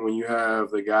concerning when you have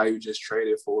the guy you just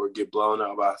traded for get blown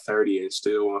out by 30 and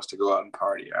still wants to go out and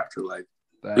party after.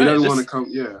 He doesn't want to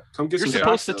come get some shots. You're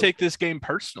supposed to take this game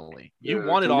personally. You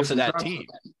want it off of that team.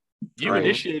 You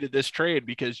initiated this trade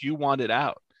because you wanted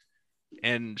out.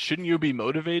 And shouldn't you be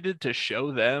motivated to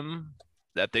show them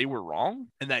that they were wrong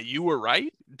and that you were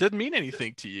right? It doesn't mean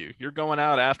anything to you. You're going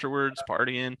out afterwards,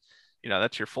 partying.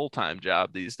 That's your full-time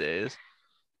job these days.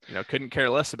 Couldn't care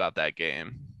less about that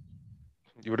game.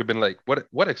 You would have been like,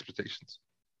 what expectations?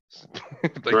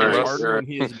 When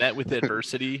he is met with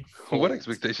adversity. What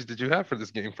expectations did you have for this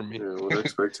game from me? Yeah, what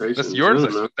expectations? That's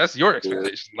yours. That's your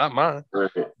expectations, not mine. Right.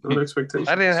 What expectations?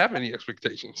 I didn't have any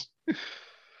expectations.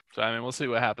 So, I mean, we'll see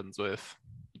what happens with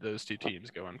those two teams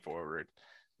going forward.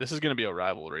 This is going to be a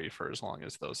rivalry for as long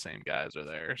as those same guys are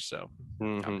there. So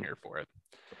I'm here for it.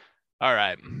 All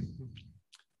right.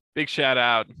 Big shout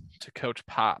out to Coach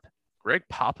Pop. Greg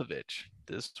Popovich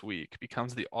this week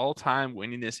becomes the all-time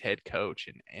winningest head coach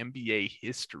in NBA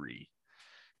history.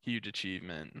 Huge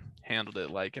achievement. Handled it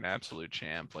like an absolute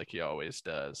champ, like he always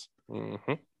does.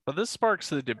 But this sparks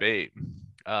the debate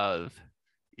of,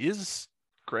 is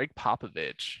Greg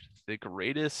Popovich the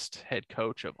greatest head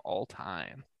coach of all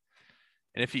time?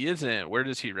 And if he isn't, where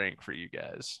does he rank for you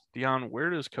guys? Dion, where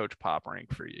does Coach Pop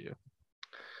rank for you?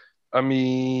 I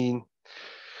mean,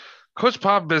 Coach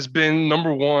Pop has been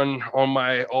number one on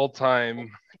my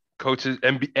all-time coaches,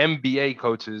 NBA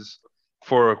coaches,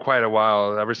 for quite a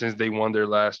while, ever since they won their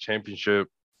last championship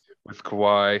with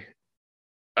Kawhi.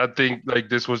 I think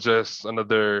this was just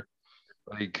another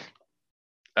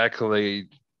accolade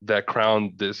that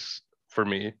crowned this for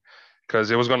me,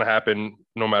 because it was going to happen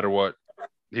no matter what.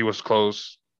 He was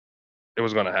close. It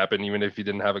was going to happen even if he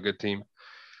didn't have a good team.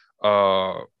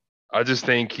 I just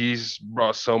think he's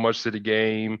brought so much to the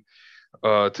game,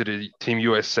 to the Team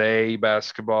USA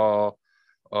basketball,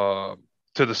 to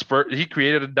the Spurs. He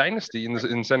created a dynasty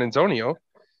in San Antonio,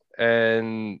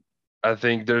 and I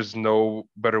think there's no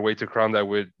better way to crown that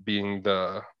with being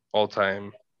the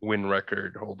all-time win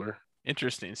record holder.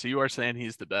 Interesting. So you are saying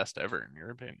he's the best ever, in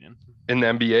your opinion? In the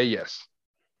NBA, yes.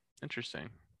 Interesting.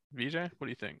 VJ, what do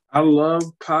you think? I love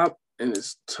Pop, and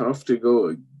it's tough to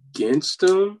go against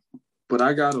him, but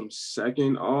I got him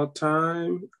second all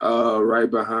time, right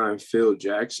behind Phil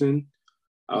Jackson.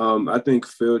 I think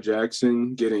Phil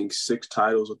Jackson getting 6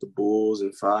 titles with the Bulls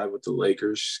and 5 with the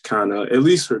Lakers, kind of, at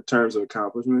least for terms of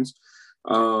accomplishments.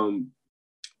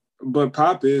 But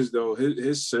Pop is, though,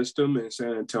 his system in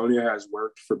San Antonio has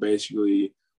worked for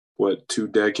basically, 2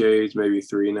 decades, maybe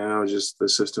 3 now, just the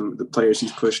system, the players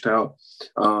he's pushed out,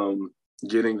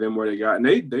 getting them where they got. And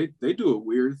they do a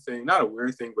weird thing, not a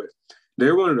weird thing, but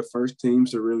they're one of the first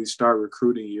teams to really start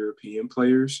recruiting European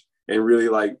players and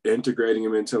really integrating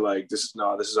them into this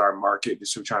is our market, this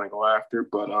is what we're trying to go after.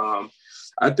 But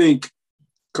I think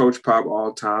Coach Pop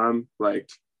all time. Like,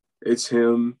 it's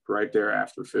him right there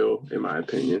after Phil, in my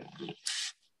opinion.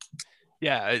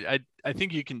 Yeah, I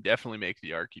think you can definitely make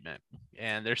the argument.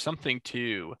 And there's something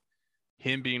to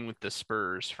him being with the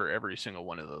Spurs for every single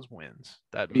one of those wins.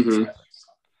 That means something.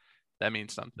 That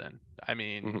means something. I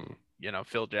mean,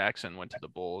 Phil Jackson went to the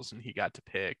Bulls and he got to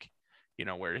pick,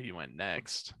 where he went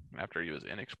next after he was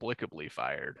inexplicably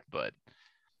fired. But,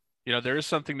 there is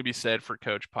something to be said for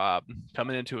Coach Pop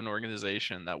coming into an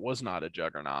organization that was not a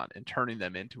juggernaut and turning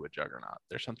them into a juggernaut.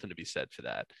 There's something to be said for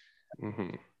that.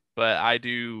 But I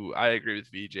agree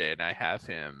with VJ, and I have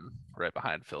him right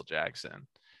behind Phil Jackson.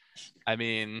 I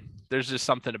mean, there's just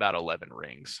something about 11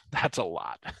 rings. That's a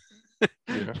lot.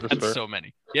 That's so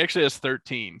many. He actually has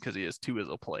 13 because he has 2 as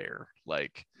a player.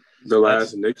 Like the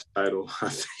last Knicks title, I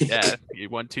think. Yeah, he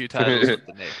won 2 titles with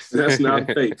the Knicks. That's not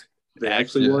fake. They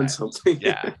actually won something.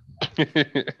 Yeah.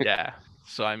 Yeah.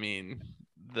 So I mean,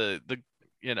 the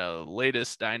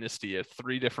latest dynasty of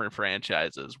 3 different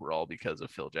franchises were all because of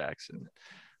Phil Jackson.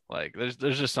 Like there's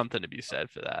just something to be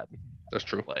said for that. That's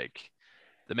true. Like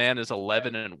the man is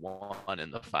 11-1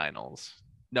 in the finals.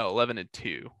 No,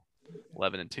 11-2.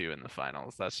 11-2 in the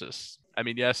finals. That's just, I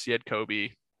mean, yes, you had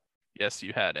Kobe. Yes,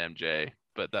 you had MJ,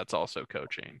 but that's also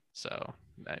coaching. So,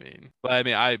 I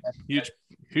huge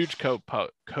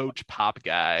Coach Pop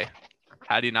guy.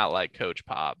 How do you not like Coach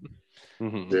Pop?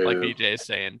 Like BJ is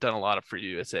saying, done a lot for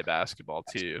USA basketball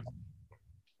too.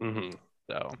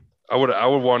 So I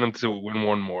would want him to win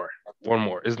one more.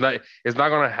 It's not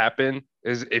going to happen.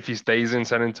 Is if he stays in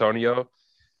San Antonio,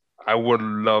 I would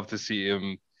love to see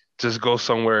him just go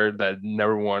somewhere that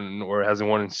never won or hasn't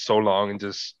won in so long and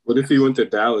just. What if he went to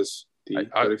Dallas?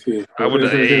 Went one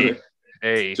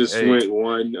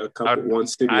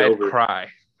city over.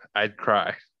 I'd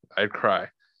cry.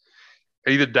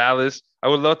 Either Dallas. I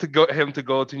would love to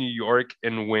go to New York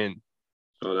and win.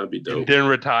 Oh, that'd be dope. And then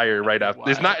retire right after.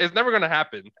 Wow. It's never gonna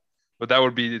happen, but that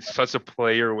would be such a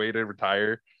player way to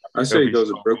retire. I say he goes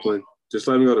to Brooklyn. Just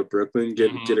let him go to Brooklyn,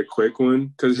 get a quick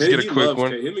one. Because him and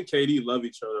KD love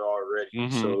each other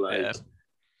already. So that'd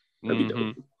be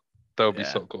dope. That would be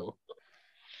so cool.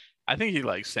 I think he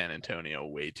likes San Antonio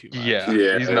way too much.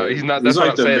 Yeah. He's not. That's what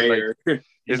I'm saying. Like,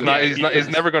 it's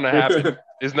never gonna happen.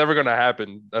 It's never gonna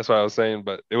happen. That's what I was saying.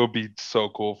 But it would be so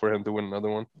cool for him to win another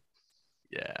one.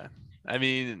 Yeah. I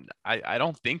mean, I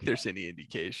don't think there's any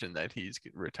indication that he's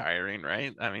retiring,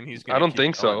 right? I mean, I don't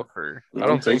think so. I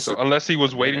don't think so. Unless he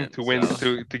was waiting to win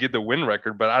to get the win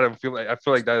record, but I feel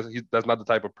like that's not the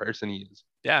type of person he is.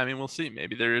 Yeah, I mean, we'll see.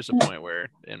 Maybe there is a point where,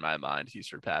 in my mind, he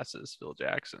surpasses Phil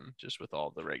Jackson just with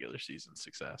all the regular season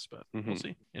success. But we'll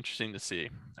see. Interesting to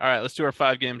see. All right, let's do our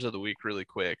 5 games of the week really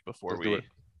quick before we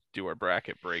do our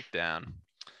bracket breakdown.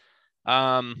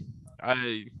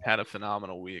 I had a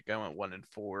phenomenal week. I went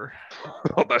 1-4.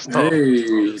 Oh, that's tough. Hey,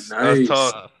 nice. That's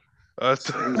tough. That's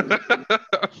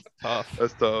tough.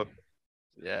 That's tough.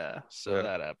 Yeah. So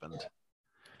that happened.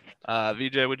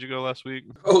 VJ, what'd you go last week?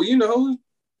 Oh,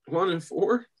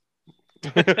 1-4.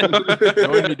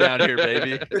 Throwing me down here,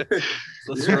 baby.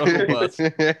 Let's throw the bus.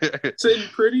 Sitting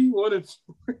pretty.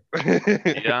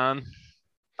 1-4. John.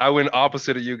 I went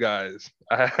opposite of you guys.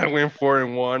 I went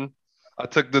 4-1. I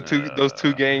took those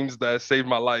 2 games that saved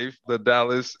my life, the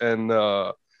Dallas and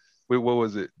what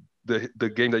was it? The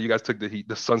game that you guys took the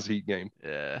Suns Heat game.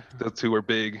 Yeah. Those 2 were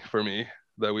big for me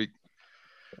that week.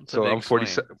 That's so I'm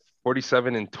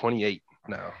 47-28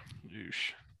 now.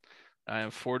 Oosh. I am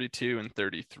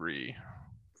 42-33.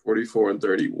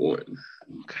 44-31. Okay.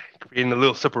 Creating a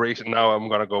little separation. Now I'm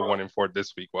gonna go 1-4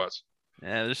 this week. Watch.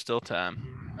 Yeah, there's still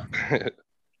time.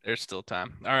 There's still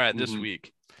time. All right, this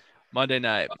week. Monday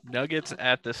night, Nuggets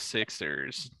at the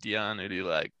Sixers. Dion, who do you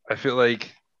like? I feel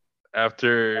like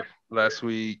after last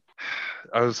week,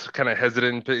 I was kind of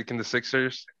hesitant picking the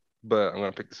Sixers, but I'm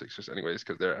going to pick the Sixers anyways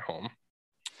because they're at home.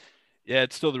 Yeah,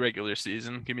 it's still the regular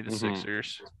season. Give me the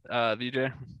Sixers.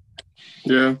 VJ?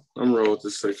 Yeah, I'm rolling with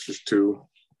the Sixers too.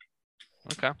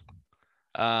 Okay.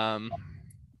 Dion,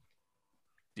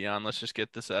 let's just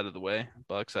get this out of the way.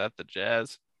 Bucks at the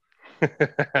Jazz. Fuck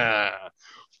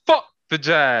the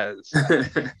Jazz.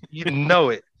 You know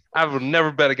it. I will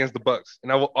never bet against the Bucks,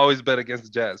 and I will always bet against the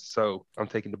Jazz. So I'm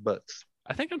taking the Bucks.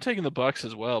 I think I'm taking the Bucks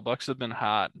as well. Bucks have been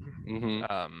hot.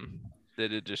 They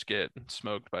did just get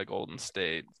smoked by Golden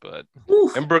State, but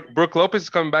and Brook Lopez is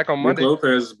coming back on Monday. Brook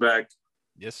Lopez is back.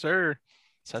 Yes, sir.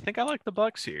 So I think I like the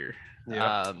Bucks here.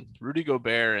 Yeah. Rudy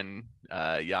Gobert and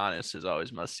Giannis is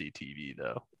always must-see TV,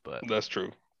 though. But that's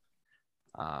true.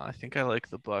 I think I like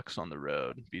the Bucks on the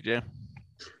road. BJ?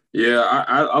 Yeah,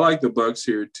 I like the Bucks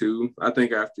here too. I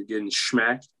think after getting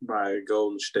smacked by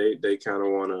Golden State, they kind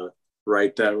of want to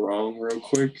right that wrong real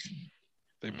quick.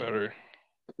 They better.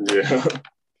 Yeah.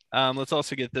 Let's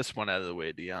also get this one out of the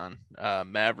way, Dion.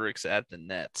 Mavericks at the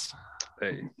Nets.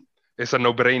 Hey, it's a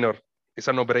no-brainer. It's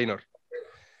a no-brainer.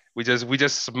 We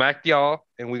just smacked y'all,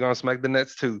 and we're gonna smack the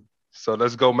Nets too. So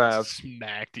let's go, Mavs.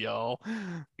 Smacked y'all.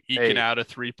 Eking out a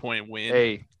 3-point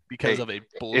win because of a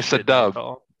bullshit. It's a dub.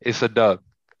 Call. It's a dub.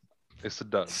 It's a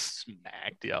dub.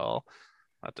 Smacked y'all.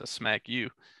 About to smack you.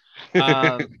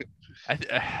 Not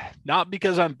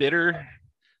because I'm bitter.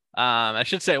 I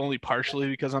should say only partially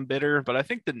because I'm bitter, but I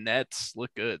think the Nets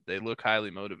look good. They look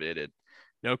highly motivated.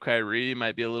 No Kyrie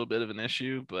might be a little bit of an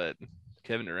issue, but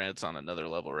Kevin Durant's on another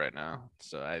level right now.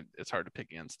 So it's hard to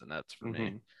pick against the Nets for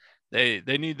me. They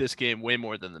need this game way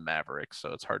more than the Mavericks,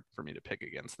 so it's hard for me to pick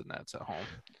against the Nets at home.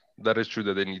 That is true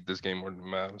that they need this game more than the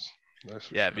Mavs.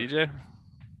 Yeah, VJ?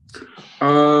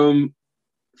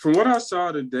 From what I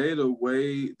saw today, the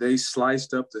way they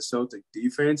sliced up the Celtic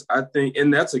defense, I think,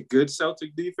 and that's a good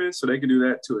Celtic defense, so they can do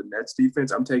that to a Nets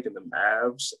defense. I'm taking the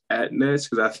Mavs at Nets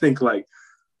because I think, like,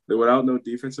 without no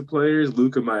defensive players,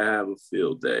 Luka might have a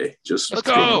field day.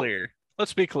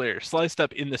 Let's be clear. Sliced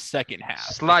up in the second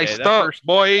half. Sliced up,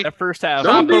 boy. That first half.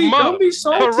 Don't be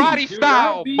salty. Karate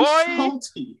style, boy.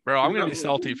 Salty. Bro, I'm going to be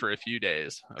salty for a few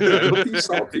days. Okay? Don't be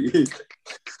salty.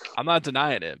 I'm not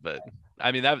denying it, but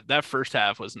I mean, that first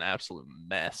half was an absolute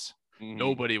mess.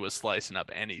 Nobody was slicing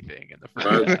up anything in the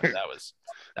first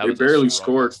half. They barely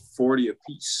scored 40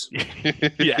 apiece.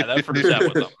 Yeah, that first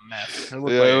half was a mess. It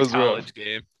looked like a college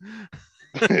game.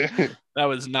 That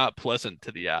was not pleasant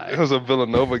to the eye. It was a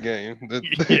Villanova game.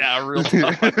 Yeah, real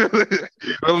tough.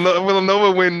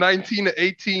 Villanova win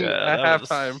 19-18 at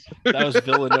halftime. That was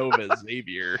Villanova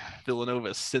Xavier.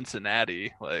 Villanova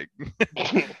Cincinnati. Like,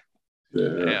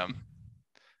 damn.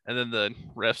 And then the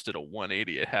refs did a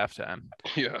 180 at halftime.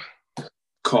 Yeah.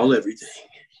 Call everything.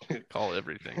 Call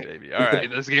everything, baby. All right.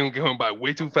 This game going by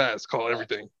way too fast. Call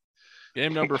everything.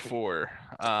 Game number 4.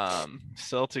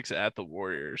 Celtics at the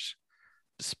Warriors.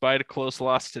 Despite a close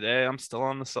loss today, I'm still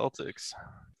on the Celtics.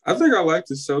 I think I like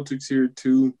the Celtics here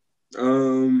too.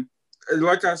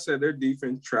 Like I said, their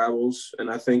defense travels, and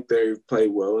I think they play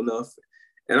well enough.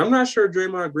 And I'm not sure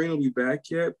Draymond Green will be back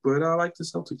yet, but I like the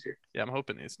Celtics here. Yeah, I'm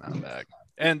hoping he's not back.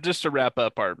 And just to wrap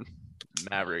up our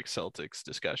Mavericks Celtics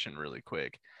discussion really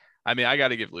quick. I mean, I got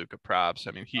to give Luka props.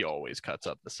 I mean, he always cuts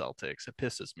up the Celtics. It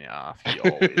pisses me off. He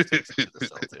always takes it to the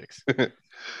Celtics.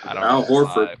 I don't Al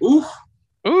Horford. Oof.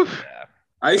 Yeah.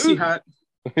 Icy hot.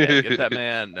 Yeah, get that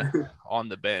man on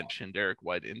the bench and Derek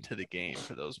White into the game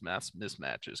for those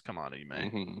mismatches. Come on,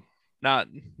 man. Not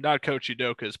Coach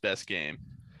Udoka's best game.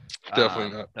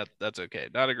 Definitely not. That's okay.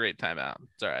 Not a great timeout.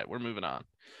 It's all right. We're moving on.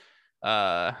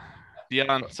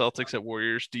 Dion, Celtics at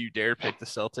Warriors. Do you dare pick the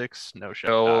Celtics? No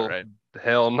shot, right?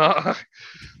 Hell no.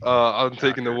 I'm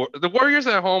taking the Warriors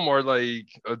at home are like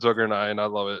a juggernaut, and I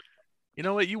love it. You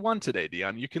know what? You won today,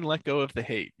 Dion. You can let go of the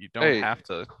hate. You don't have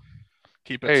to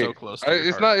keep it so close to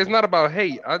your heart. It's not about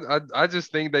hate. I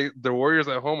just think the Warriors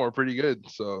at home are pretty good.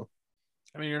 So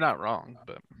I mean, you're not wrong,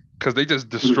 but because they just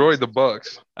destroyed the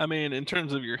Bucks. I mean, in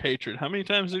terms of your hatred, how many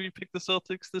times have you picked the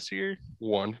Celtics this year?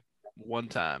 One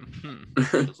time.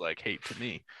 It was like hate to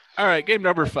me. All right, game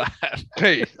number 5.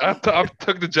 Hey, I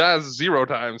took the Jazz 0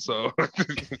 times, so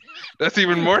that's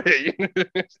even more hate.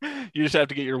 You just have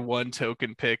to get your one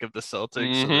token pick of the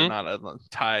Celtics, so they're not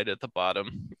tied at the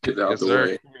bottom. Get out the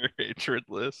way. Your hatred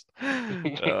list.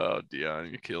 Oh,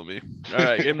 Dion, you kill me. All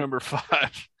right, game number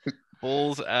 5.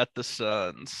 Bulls at the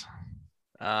Suns.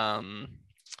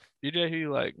 DJ, who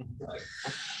you like?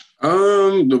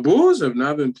 The Bulls have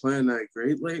not been playing that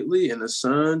great lately, and the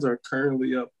Suns are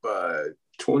currently up by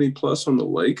 20 plus on the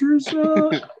Lakers.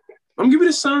 I'm giving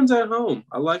the Suns at home.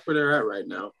 I like where they're at right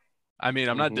now. I mean,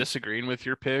 I'm not disagreeing with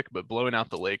your pick, but blowing out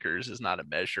the Lakers is not a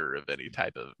measure of any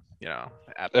type of,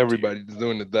 aptitude. Everybody's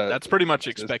doing it. That's pretty much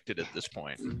expected at this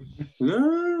point.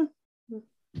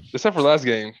 Except for last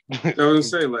game. I was gonna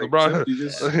say, like,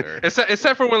 LeBron.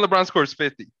 Except for when LeBron scores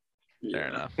 50. Fair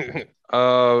enough.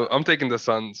 I'm taking the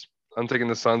Suns. I'm taking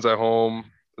the Suns at home.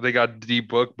 They got D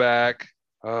Book back.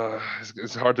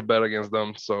 It's hard to bet against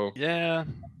them. So yeah,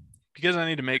 because I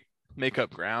need to make up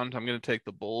ground, I'm going to take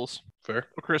the Bulls. Fair.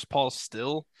 Chris Paul's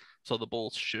still, so the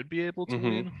Bulls should be able to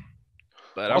win.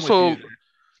 But also,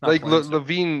 like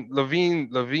Levine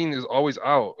is always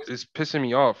out. It's pissing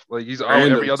me off. Like he's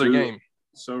out every other game.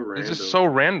 So random. It's just so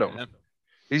random. Yeah.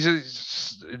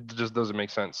 It just doesn't make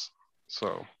sense.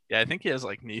 So yeah, I think he has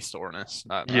like knee soreness.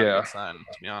 Not a good sign,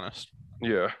 to be honest.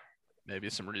 Yeah. Maybe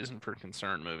some reason for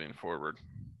concern moving forward.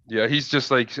 Yeah, he's just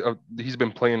like he's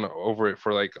been playing over it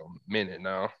for like a minute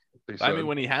now. I mean,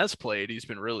 when he has played, he's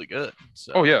been really good.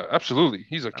 So. Oh, yeah, absolutely.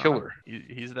 He's a killer.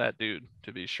 He's that dude,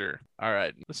 to be sure. All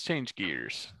right, let's change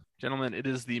gears. Gentlemen, it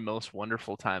is the most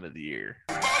wonderful time of the year.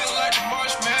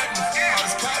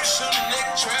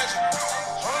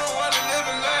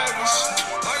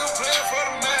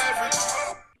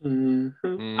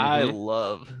 I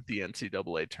love the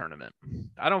NCAA tournament.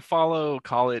 I don't follow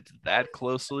college that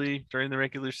closely during the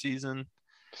regular season.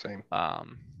 Same.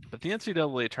 But the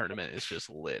NCAA tournament is just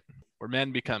lit, where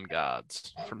men become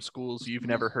gods from schools you've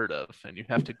never heard of, and you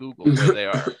have to Google where they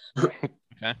are.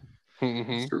 Okay.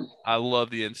 Mm-hmm. I love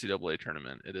the NCAA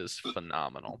tournament. It is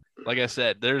phenomenal. Like I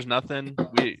said, there's nothing.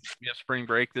 We have spring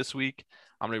break this week.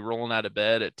 I'm going to be rolling out of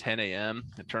bed at 10 a.m.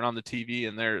 and turn on the TV,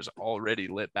 and there's already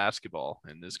lit basketball,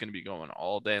 and it's going to be going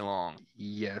all day long.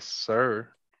 Yes, sir.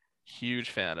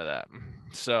 Huge fan of that.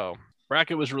 So,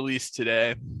 bracket was released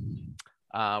today.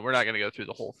 We're not going to go through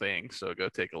the whole thing, so go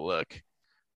take a look.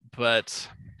 But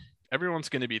everyone's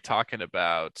going to be talking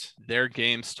about their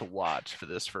games to watch for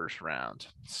this first round.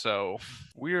 So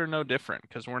we are no different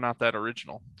because we're not that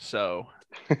original. So,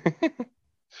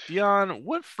 Dion,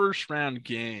 what first round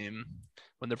game,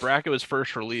 when the bracket was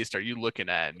first released, are you looking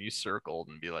at and you circled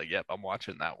and be like, yep, I'm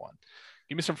watching that one?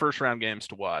 Give me some first round games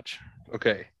to watch.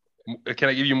 Okay. Can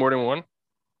I give you more than one?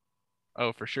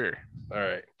 Oh, for sure. All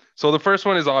right. So the first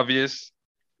one is obvious.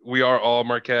 We are all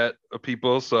Marquette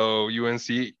people. So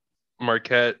UNC,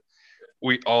 Marquette,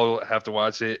 we all have to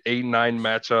watch it. 8-9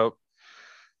 matchup.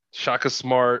 Shaka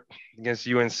Smart against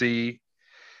UNC. It's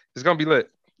gonna be lit.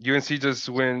 UNC just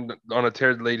went on a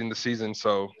tear late in the season,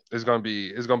 so it's gonna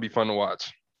be fun to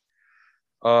watch.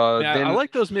 Then, I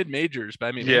like those mid majors, but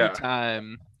I mean,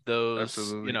 anytime those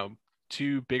absolutely.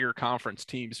 Two bigger conference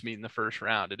teams meet in the first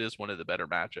round, it is one of the better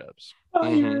matchups.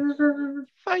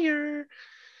 Fire.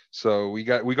 So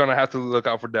we're gonna have to look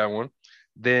out for that one.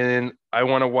 Then I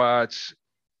want to watch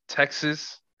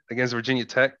Texas against Virginia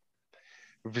Tech.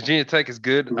 Virginia Tech is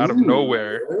good out of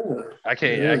nowhere. I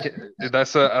can't.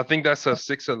 I think that's a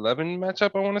 6-11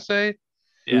 matchup, I want to say.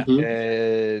 Yeah.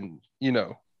 And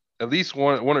at least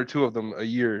one or two of them a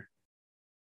year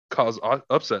cause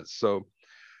upsets. So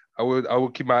I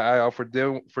would keep my eye out for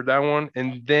that one.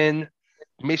 And then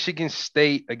Michigan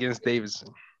State against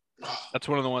Davidson. That's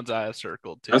one of the ones I have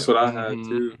circled too. That's what I had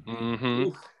too. Mm-hmm.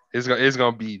 It's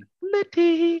gonna be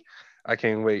litty. I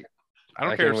can't wait. I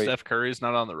don't care if Steph Curry's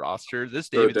not on the roster. This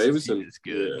Davidson is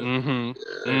good. Yeah.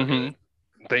 Mm-hmm.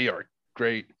 They are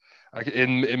great.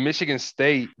 In Michigan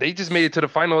State, they just made it to the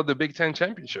final of the Big Ten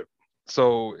championship.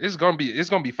 So it's gonna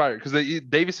be fire because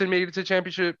Davidson made it to the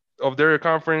championship of their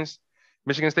conference.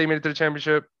 Michigan State made it to the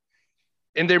championship,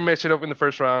 and they're matching up in the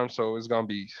first round. So it's gonna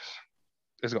be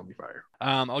fire.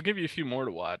 I'll give you a few more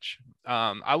to watch.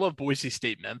 I love Boise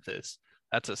State Memphis.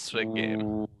 That's a sick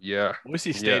game. Yeah,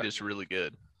 Boise State is really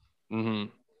good. Mm-hmm.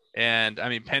 And I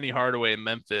mean, Penny Hardaway and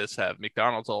Memphis have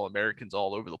McDonald's All-Americans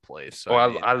all over the place. So,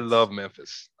 I love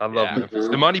Memphis. I love Memphis.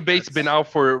 Imani Bates been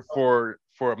out for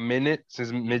a minute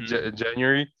since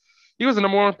mid-January. He was the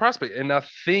number one prospect, and I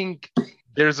think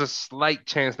there's a slight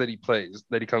chance that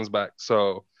he comes back.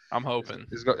 So I'm hoping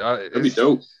that'd be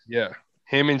dope. Yeah,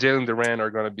 him and Jalen Duran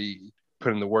are going to be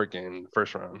putting the work in the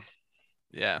first round.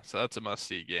 Yeah, so that's a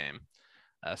must-see game,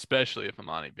 especially if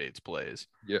Imani Bates plays.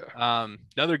 Yeah.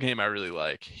 Another game I really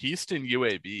like, Houston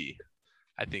UAB.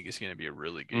 I think is going to be a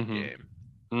really good game.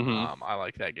 Mm-hmm. I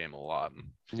like that game a lot.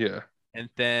 Yeah. And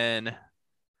then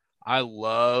I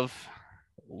love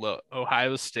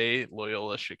Ohio State,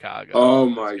 Loyola Chicago. Oh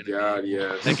my God,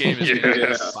 yes. That game is going to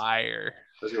be fire.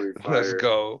 That's going to be fire. Let's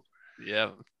go.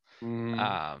 Yeah.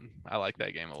 I like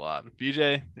that game a lot.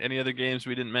 BJ, any other games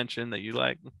we didn't mention that you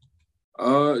like?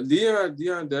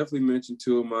 Dion definitely mentioned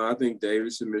two of mine. I think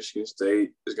Davidson, Michigan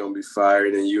State is going to be fire,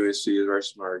 and then UNC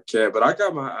versus Marquette. But I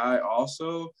got my eye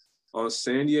also on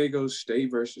San Diego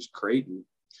State versus Creighton.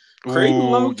 Creighton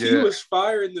low-key was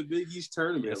fire in the Big East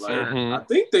tournament. Yes, I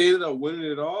think they ended up winning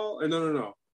it all.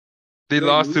 No. They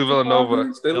lost to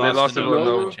Villanova. They lost to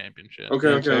Villanova championship.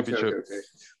 Okay.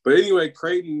 But anyway,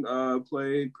 Creighton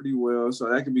played pretty well, so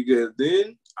that could be good.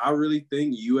 Then I really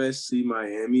think USC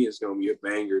Miami is going to be a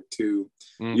banger too.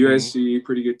 USC,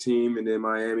 pretty good team, and then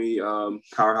Miami,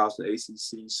 powerhouse in the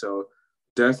ACC. So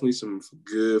definitely some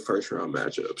good first round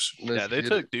matchups. Yeah, they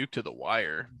took Duke to the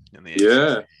wire in the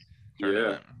ACC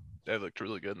tournament. They looked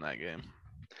really good in that game.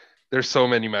 There's so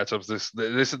many matchups.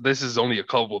 This is only a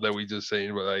couple that we just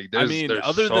saying, but there's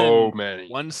other so than many.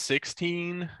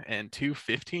 116 and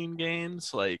 215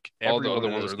 games, all the other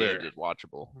ones are there.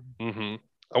 Watchable. Mm-hmm.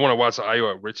 I want to watch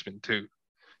Iowa at Richmond too.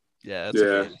 Yeah, that's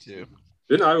a game too.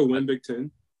 Didn't Iowa win Big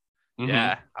Ten?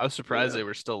 Yeah, I was surprised they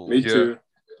were still. Me too.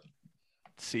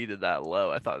 seeded that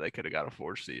low. I thought they could have got a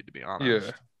 4 seed, to be honest.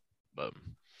 Yeah. But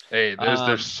hey,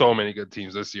 there's so many good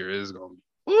teams this year. It is going to be.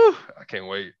 Woo, I can't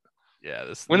wait.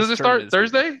 Yeah. When does it start?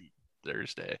 Thursday?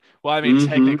 Thursday. Well, I mean,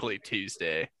 technically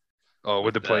Tuesday. Oh,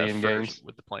 with the play-in games?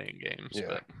 With the play-in games. Yeah.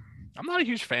 But I'm not a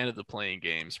huge fan of the play-in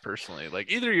games, personally.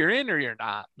 Like, either you're in or you're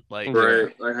not. Like,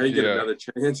 right. Like, how you get another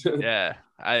chance? Yeah.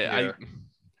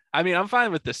 I mean, I'm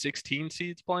fine with the 16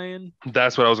 seeds playing.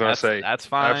 That's what I was going to say. That's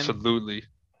fine. Absolutely.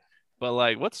 But,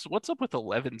 like, what's up with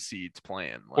 11 seeds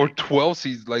playing? Like, or 12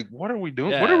 seeds. Like, what are we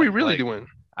doing? What are we really doing?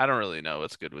 I don't really know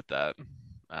what's good with that.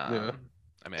 Yeah.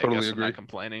 I mean, totally I guess agree. I'm not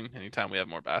complaining anytime we have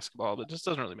more basketball, but it just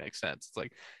doesn't really make sense. It's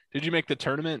like, did you make the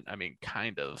tournament? I mean,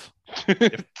 kind of.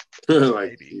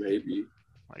 Like, maybe.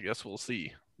 I guess we'll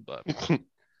see. But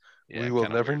we will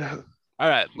never know. All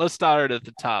right, let's start at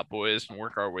the top, boys, and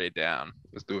work our way down.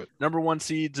 Let's do it. Number 1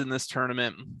 seeds in this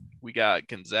tournament, we got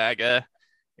Gonzaga,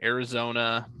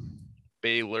 Arizona,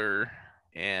 Baylor,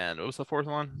 and what was the 4th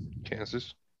one?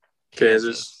 Kansas.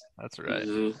 That's right.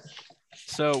 Mm-hmm.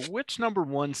 So which number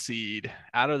 1 seed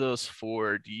out of those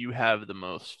 4 do you have the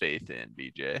most faith in,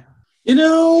 BJ? You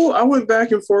know, I went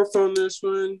back and forth on this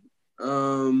one.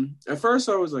 At first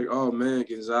I was like, oh man,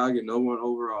 Gonzaga, no one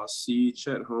overall seed,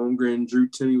 Chet Holmgren, Drew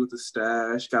Timme with the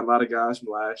stash, got a lot of guys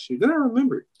from last year. Then I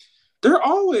remembered, they're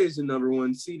always the number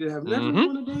 1 seed that have never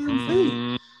won a damn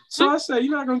thing. So I said,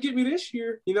 you're not going to get me this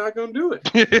year. You're not going to do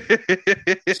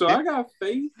it. So I got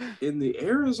faith in the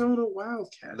Arizona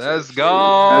Wildcats. Let's go.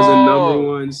 As a number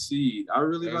 1 seed. I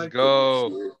really like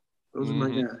go. Those are my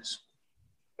guys.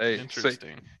 Hey,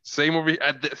 interesting. Same over here.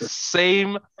 At the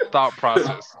same thought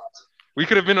process. We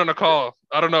could have been on a call.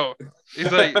 I don't know.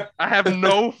 It's like, I have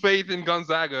no faith in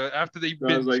Gonzaga after they've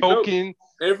been choking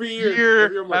every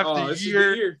year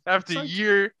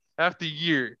after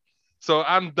year. So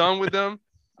I'm done with them.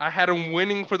 I had them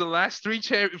winning for the last 3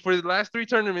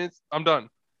 tournaments. I'm done.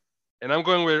 And I'm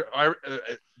going with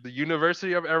the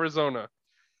University of Arizona.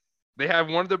 They have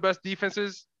one of the best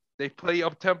defenses. They play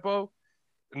up tempo,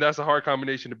 and that's a hard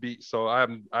combination to beat. So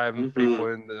I'm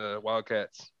faithful in the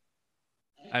Wildcats.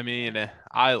 I mean,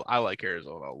 I like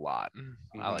Arizona a lot.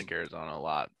 I like Arizona a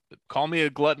lot. But call me a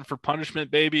glutton for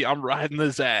punishment, baby. I'm riding the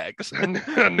Zags.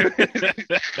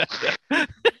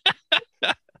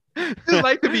 You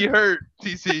like to be hurt,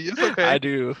 TC. It's okay. I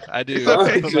do. It's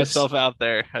okay. I put myself out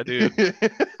there. I do.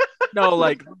 No,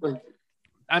 like,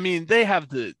 I mean, they have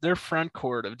their front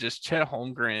court of just Chet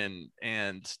Holmgren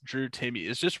and Drew Timme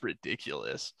is just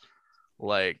ridiculous.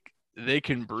 Like, they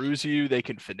can bruise you, they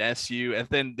can finesse you, and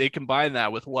then they combine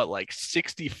that with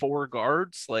 64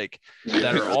 guards, like,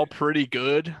 that are all pretty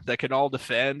good, that can all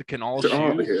defend, can all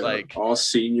shoot, like all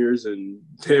seniors and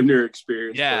damn near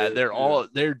experienced. Yeah,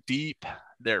 they're deep,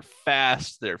 they're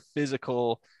fast, they're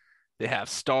physical, they have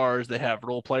stars, they have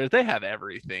role players, they have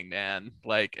everything, man.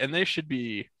 Like, and they should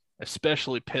be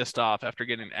especially pissed off after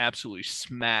getting absolutely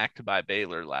smacked by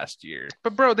Baylor last year.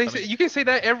 But bro, you can say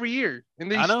that every year,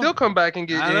 and they still come back and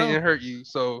get and hurt you.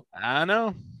 So I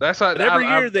know that's why every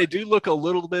year they do look a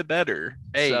little bit better.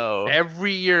 Hey,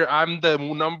 every year I'm the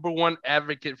number 1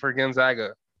 advocate for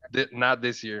Gonzaga. Not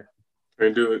this year.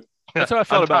 Can't do it. That's what I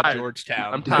felt about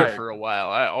Georgetown. I'm tired for a while.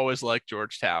 I always liked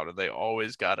Georgetown, and they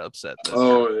always got upset. Yeah.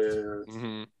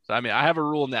 Mm-hmm. So I mean, I have a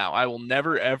rule now. I will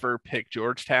never ever pick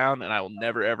Georgetown, and I will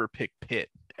never ever pick Pitt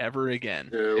ever again.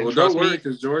 Yeah, well, don't worry,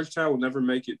 because Georgetown will never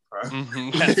make it.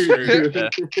 That's true. Yeah.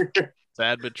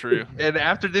 Sad but true. And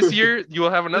after this year, you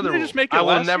will have another rule. I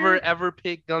will never ever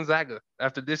pick Gonzaga.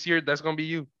 After this year, that's gonna be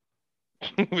you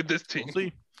with this team. We'll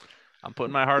see. I'm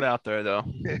putting my heart out there, though.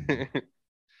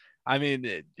 I mean,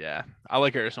 I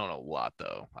like Arizona a lot,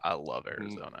 though. I love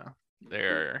Arizona.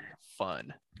 They're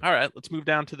fun. All right, let's move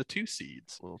down to the 2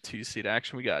 seeds. A little 2-seed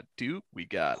action. We got Duke. We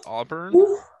got Auburn.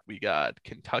 We got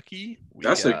Kentucky.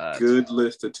 That's a good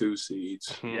list of 2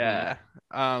 seeds. Yeah.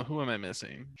 Who am I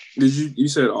missing? You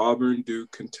said Auburn,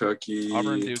 Duke, Kentucky.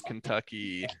 Auburn, Duke,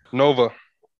 Kentucky. Nova.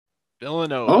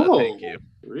 Villanova. Oh, thank you.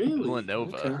 Really?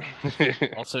 Villanova.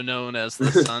 Okay. Also known as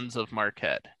the Sons of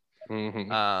Marquette.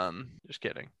 Just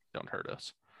kidding. Don't hurt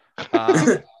us.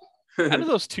 Out of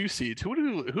those 2 seeds, who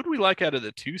do we like out of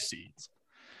the 2 seeds?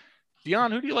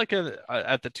 Dion, who do you like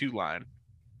at the 2 line?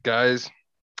 Guys,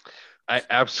 I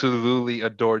absolutely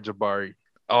adore Jabari.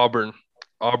 Auburn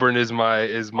is my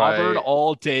Auburn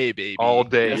all day, baby. All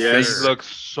day. Yes. They look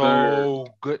so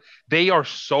good. They are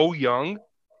so young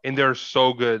and they're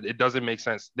so good. It doesn't make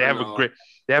sense. They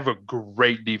have a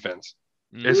great defense.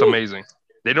 It's amazing.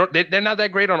 They're not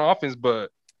that great on offense,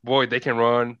 but boy, they can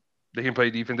run. They can play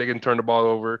defense. They can turn the ball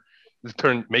over.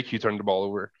 Make you turn the ball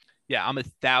over. Yeah, I'm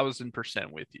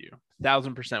 1,000% with you.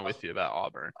 1,000% with you about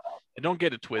Auburn. And don't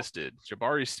get it twisted.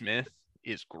 Jabari Smith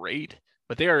is great,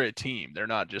 but they are a team. They're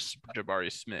not just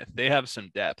Jabari Smith. They have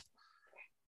some depth.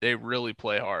 They really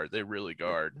play hard. They really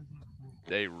guard.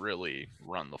 They really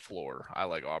run the floor. I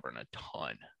like Auburn a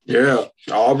ton. Yeah,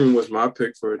 Auburn was my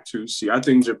pick for a 2 seed. I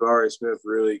think Jabari Smith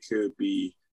really could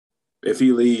be, if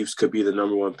he leaves, could be the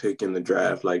number 1 pick in the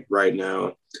draft, like right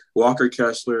now. Walker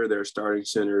Kessler, their starting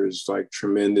center, is like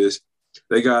tremendous.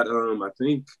 They got, I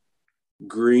think,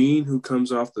 Green, who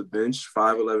comes off the bench,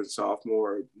 5'11"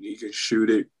 sophomore. He can shoot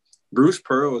it. Bruce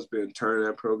Pearl has been turning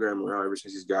that program around ever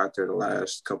since he's got there the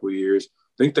last couple of years.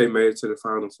 I think they made it to the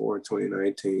Final Four in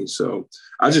 2019. So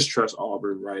I just trust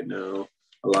Auburn right now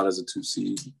a lot as a 2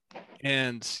 seed.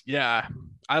 And, yeah,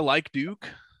 I like Duke.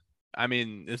 I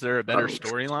mean, is there a better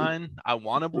storyline? I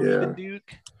want to believe in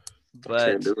Duke, but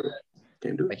Can't do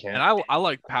it. And I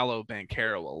like Paolo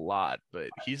Banchero a lot, but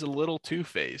he's a little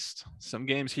two-faced. Some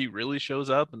games he really shows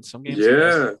up, and some games he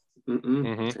doesn't.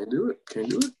 Can't do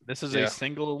it. This is a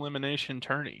single elimination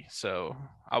tourney, so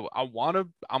I'm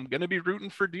gonna be rooting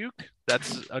for Duke.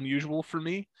 That's unusual for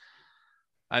me.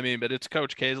 I mean, but it's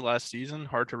Coach K's last season.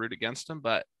 Hard to root against him,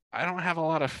 but I don't have a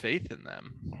lot of faith in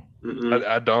them.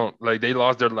 I don't. Like, they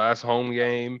lost their last home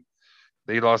game.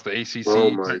 They lost the ACC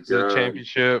to the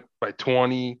championship by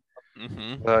 20.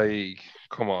 Like,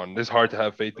 come on. It's hard to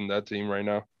have faith in that team right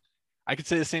now. I could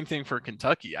say the same thing for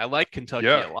Kentucky. I like Kentucky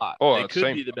a lot. They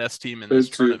could be the best team in this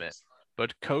tournament.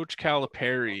 But Coach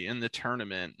Calipari in the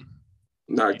tournament,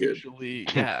 not good. Usually,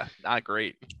 not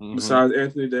great. Besides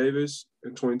Anthony Davis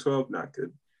in 2012, not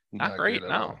good. Not great,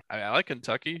 no. I like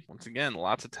Kentucky. Once again,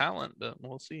 lots of talent, but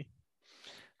we'll see.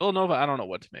 Villanova, I don't know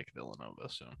what to make of Villanova,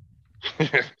 so.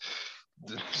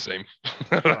 Same.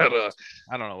 I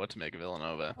don't know what to make of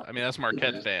Villanova. I mean, as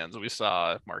Marquette fans, we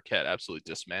saw Marquette absolutely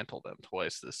dismantle them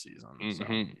twice this season.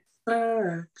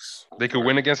 So. They could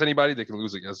win against anybody. They can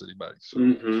lose against anybody. So.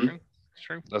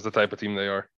 True. That's the type of team they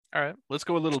are. All right, let's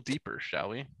go a little deeper, shall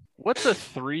we? What's a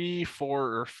 3,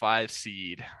 4, or 5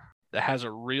 seed that has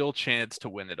a real chance to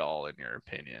win it all, in your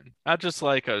opinion? Not just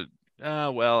like I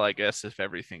guess if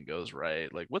everything goes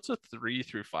right. Like, what's a 3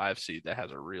 through 5 seed that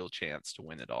has a real chance to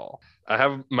win it all?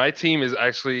 My team is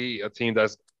actually a team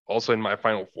that's also in my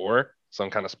Final Four. So I'm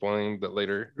kind of spoiling the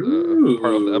later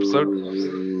part of the episode.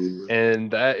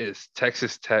 And that is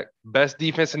Texas Tech. Best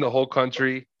defense in the whole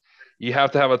country. You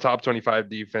have to have a top 25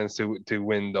 defense to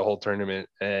win the whole tournament.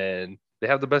 And they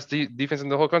have the best defense in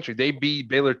the whole country. They beat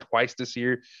Baylor twice this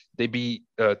year. They beat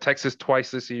Texas twice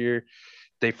this year.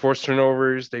 They force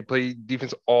turnovers. They play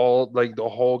defense the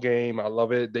whole game. I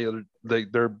love it.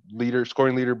 Their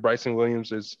scoring leader, Bryson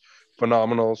Williams, is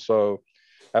phenomenal. So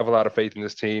I have a lot of faith in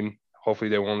this team. Hopefully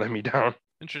they won't let me down.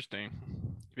 Interesting.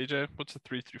 VJ, what's the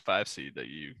 3 through 5 seed that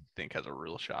you think has a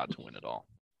real shot to win it all?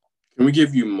 Can we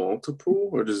give you multiple,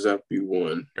 or does that be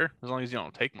one? Sure, as long as you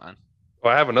don't take mine.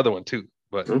 Well, I have another one too,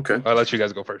 but okay. I'll let you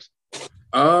guys go first.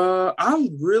 I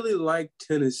really like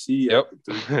Tennessee. Yep.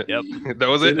 That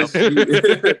was it.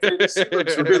 Tennessee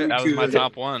looks really that was my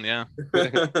top one. Yeah.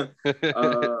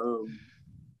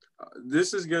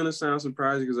 This is gonna sound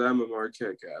surprising because I'm a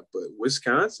Marquette guy, but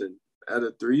Wisconsin at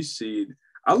a 3 seed,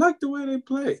 I like the way they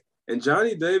play. And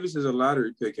Johnny Davis is a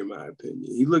lottery pick, in my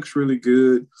opinion. He looks really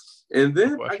good. And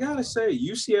then I gotta say,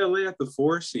 UCLA at the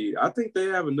 4 seed, I think they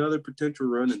have another potential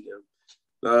run in them.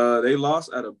 They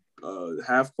lost at a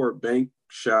half-court bank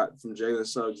shot from Jalen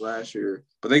Suggs last year,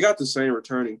 but they got the same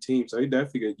returning team, so they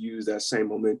definitely could use that same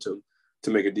momentum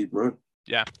to make a deep run.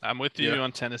 Yeah, I'm with you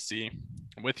on Tennessee.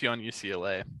 I'm with you on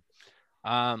UCLA.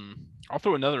 I'll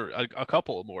throw a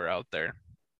couple more out there.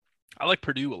 I like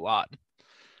Purdue a lot.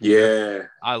 Yeah.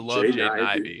 I love Jaden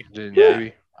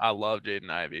Ivey. I love Jaden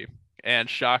Ivey. And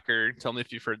shocker, tell me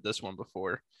if you've heard this one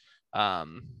before.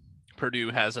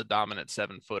 Purdue has a dominant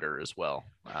 7-footer as well.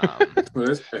 I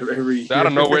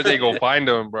don't know where they go find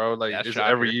them, bro. Like, it's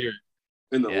every year.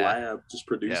 In the lab, just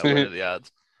producing. Yeah, what are the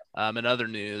odds? In other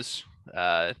news,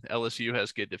 LSU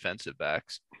has good defensive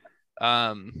backs.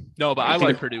 No, but I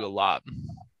like Purdue a lot.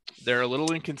 They're a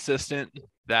little inconsistent.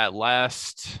 That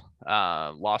last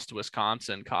loss to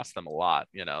Wisconsin cost them a lot.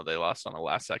 You know, they lost on a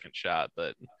last-second shot,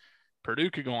 but Purdue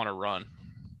could go on a run.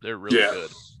 They're really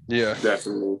good. Yeah,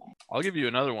 definitely. I'll give you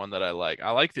another one that I like. I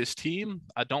like this team.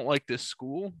 I don't like this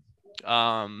school,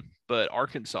 but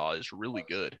Arkansas is really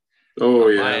good.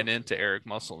 Buying into Eric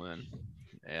Musselman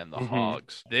and the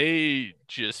Hogs. They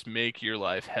just make your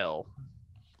life hell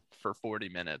for 40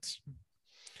 minutes.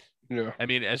 Yeah. I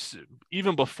mean,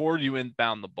 even before you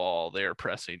inbound the ball, they're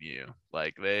pressing you.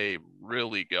 Like, they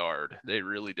really guard. They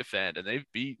really defend. And they've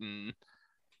beaten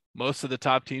most of the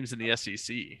top teams in the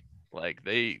SEC. Like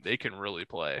they can really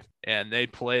play, and they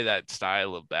play that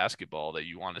style of basketball that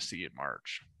you want to see in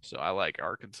March. So I like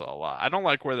Arkansas a lot. I don't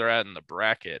like where they're at in the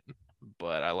bracket,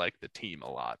 but I like the team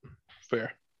a lot.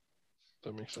 Fair.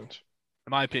 That makes sense.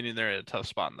 In my opinion, they're in a tough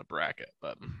spot in the bracket,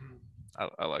 but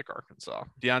I like Arkansas.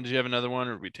 Dion, did you have another one,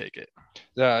 or did we take it?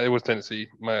 Yeah, it was Tennessee,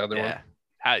 my other one.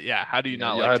 How do you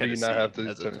not yeah, like how Tennessee do you not have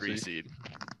as a Tennessee? 3 seed?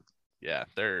 Yeah,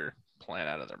 they're playing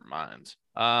out of their minds.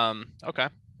 Okay.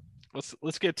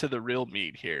 Let's get to the real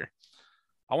meat here.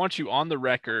 I want you on the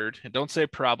record, and don't say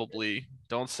probably,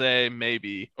 don't say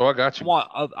maybe. Oh, I got you.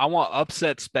 I want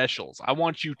upset specials. I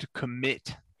want you to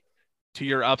commit to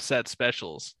your upset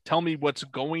specials. Tell me what's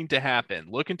going to happen.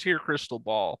 Look into your crystal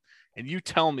ball, and you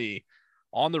tell me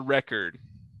on the record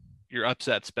your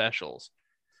upset specials.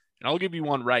 And I'll give you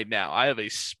one right now. I have a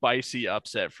spicy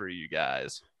upset for you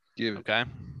guys. Give it. Okay.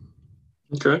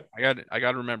 Okay. I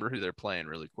got to remember who they're playing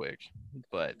really quick,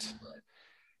 but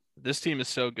this team is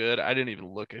so good. I didn't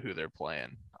even look at who they're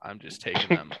playing. I'm just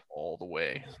taking them all the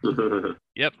way.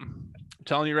 Yep. I'm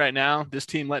telling you right now, this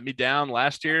team let me down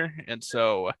last year, and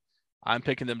so I'm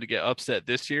picking them to get upset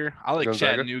this year. I like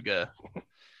Gonzaga? Chattanooga.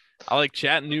 I like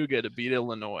Chattanooga to beat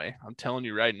Illinois. I'm telling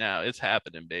you right now, it's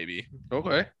happening, baby.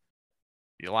 Okay.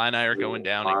 The Illini are going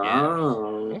down again. Wow.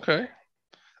 Okay.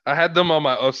 I had them on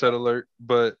my upset alert,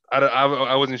 but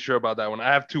I wasn't sure about that one.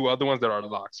 I have 2 other ones that are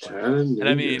locks. And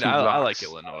I mean, Two I like locks.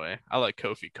 Illinois. I like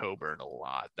Kofi Coburn a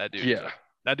lot. That dude,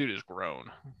 that dude is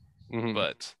grown. Mhm.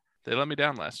 But they let me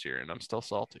down last year, and I'm still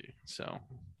salty. So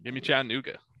give me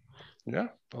Chattanooga. Yeah,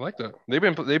 I like that.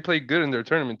 They played good in their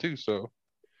tournament too. So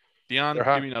Dion, They're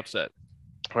hot. give me an upset.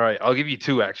 all right, I'll give you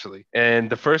 2 actually. And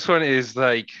the first one is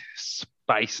like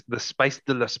the spice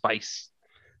de la spice,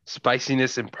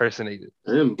 spiciness impersonated.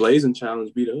 And Blazing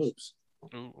Challenge beat ups.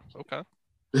 Ooh, okay.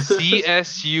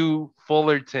 CSU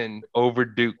Fullerton over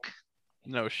Duke.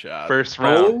 No shot. First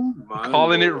round. Oh my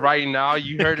Calling it Lord. right now.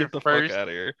 You heard Get it the first. fuck out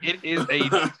of here. It is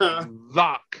a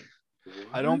lock.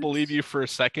 I don't believe you for a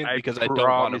second I because I don't want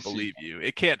promise to you. believe you.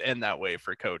 It can't end that way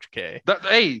for Coach K.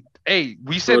 Hey,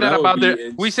 we said Bro, that that about would their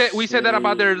be we said that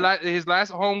about their insane. his last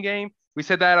home game. We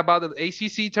said that about the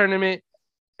ACC tournament.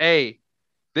 Hey,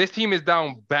 this team is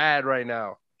down bad right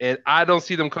now, and I don't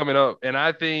see them coming up. And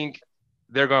I think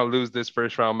they're gonna lose this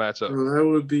first round matchup. Bro, that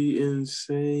would be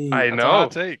insane. I That's know. a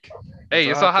hot take. Hey,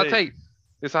 That's it's a hot take.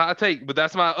 It's a hot take, but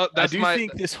that's my I do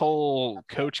think this whole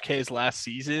Coach K's last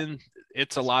season,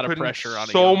 it's a lot of putting pressure on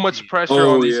a so young much team. pressure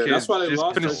Oh on these yeah, kids. that's why they Just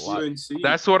lost putting- a lot. to UNC.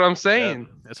 That's what I'm saying.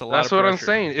 Yeah, it's a lot That's of what I'm pressure.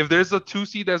 saying. If there's a 2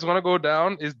 seed that's gonna go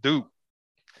down, it's Duke.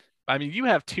 I mean, you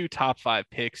have 2 top 5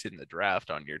 picks in the draft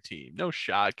on your team. No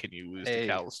shot can you lose Hey. to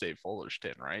Cal State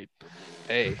Fullerton, right?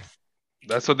 Hey,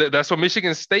 that's what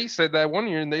Michigan State said that one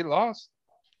year, and they lost.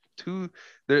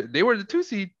 They were the 2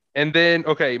 seed. And then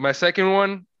my second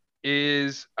one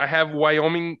is I have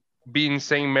Wyoming beating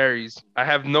St. Mary's. I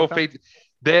have no faith.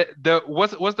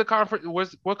 What's the conference?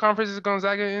 What conference is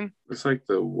Gonzaga in? It's like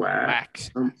the whack.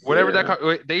 Whack. Whatever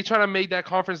Yeah. they trying to make that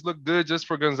conference look good just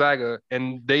for Gonzaga,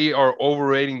 and they are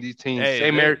overrating these teams. Hey,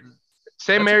 St. that's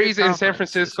a Mary's good and San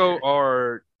conference this Francisco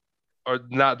year. are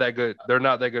not that good. They're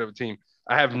not that good of a team.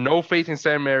 I have no faith in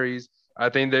St. Mary's. I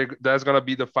think that's gonna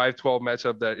be the 5-12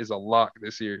 matchup that is a lock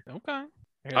this year. Okay.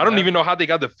 I don't even know how they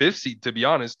got the 5th seed, to be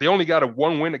honest. They only got a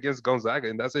 1 win against Gonzaga,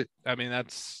 and that's it. I mean,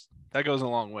 that goes a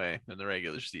long way in the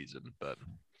regular season, but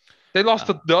They lost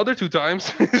the other 2 times.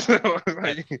 So,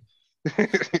 like, you're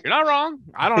not wrong.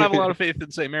 I don't have a lot of faith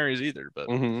in St. Mary's either, but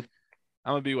mhm.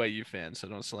 I'm a BYU fan, so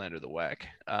don't slander the whack.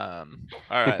 All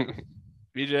right,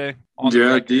 BJ. On the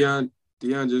Yeah, record.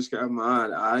 Dion just got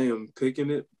mine. I am picking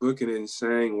it, booking it, and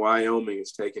saying Wyoming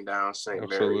is taking down St.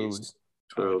 Absolutely. Mary's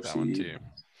I like 12 that one seed. too.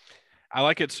 I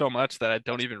like it so much that I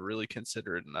don't even really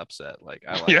consider it an upset. Like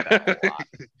I like Yeah. that a lot.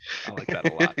 I like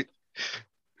that a lot.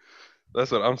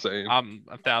 That's what I'm saying. I'm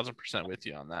 1,000% with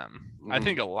you on that. I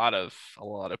think a lot of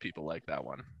people like that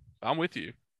one. I'm with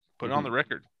you. Put it on the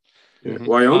record. Yeah. Mhm.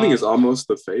 Wyoming is almost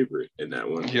the favorite in that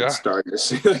one. Yeah. It's starting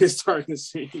to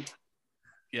see.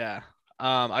 Yeah.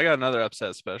 I got another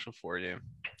upset special for you.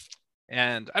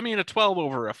 And I mean, a 12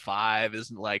 over a 5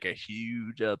 isn't like a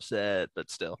huge upset, but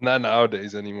still. Not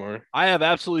nowadays anymore. I have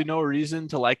absolutely no reason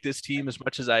to like this team as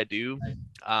much as I do.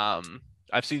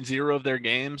 I've seen 0 of their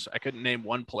games. I couldn't name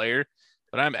one player,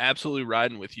 but I'm absolutely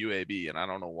riding with UAB, and I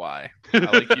don't know why. I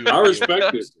like UAB. I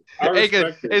respect it.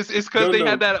 It's because No, they no.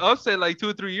 had that upset like 2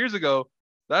 or 3 years ago.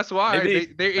 That's why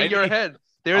Maybe. they're in your Maybe. head.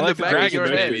 They're I in like the the back of Dragons, your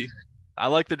head. baby. I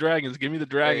like the Dragons. Give me the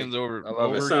Dragons over. I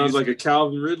love it. That over sounds like a UC.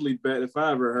 Calvin Ridley bet if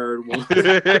I ever heard one.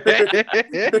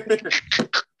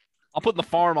 I'm putting the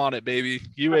farm on it, baby.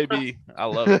 UAB. I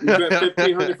love it. You bet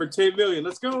 1,500 for $10 million.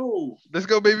 Let's go. Let's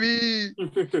go, baby.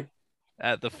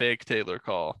 At the fake Taylor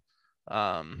call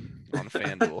on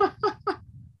FanDuel.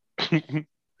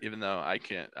 Even though I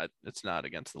can't, it's not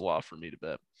against the law for me to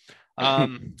bet. I'll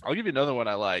give you another one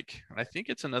I like. I think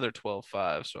it's another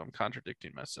 12-5, so I'm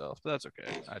contradicting myself, but that's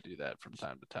okay. I do that from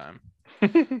time to time.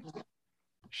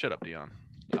 Shut up, Dion.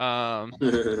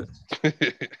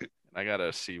 I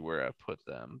gotta see where I put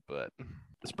them, but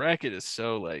this bracket is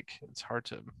so it's hard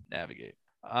to navigate.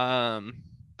 Don't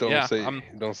say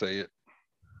it.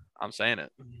 I'm saying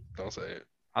it. Don't say it.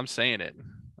 I'm saying it.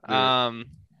 Yeah.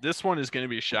 This one is going to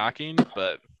be shocking,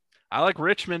 but I like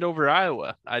Richmond over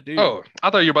Iowa. I do. Oh, I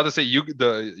thought you were about to say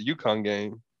the UConn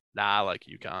game. Nah, I like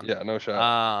UConn. Yeah, no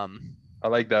shot. I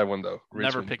like that one though.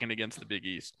 Never Richmond. picking against the Big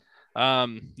East.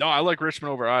 No, I like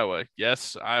Richmond over Iowa.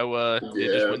 Yes, Iowa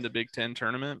did just win the Big Ten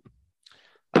tournament.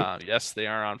 Yes, they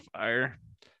are on fire,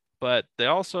 but they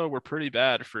also were pretty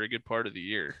bad for a good part of the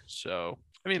year. So,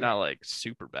 I mean, not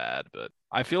super bad, but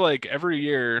I feel like every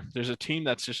year there's a team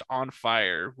that's just on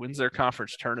fire, wins their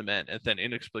conference tournament, and then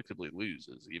inexplicably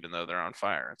loses, even though they're on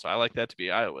fire. And so I like that to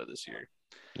be Iowa this year.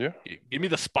 Yeah. Give me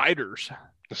the Spiders.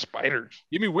 The Spiders.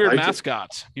 Give me weird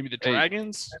mascots. Give me the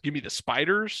Dragons. Give me the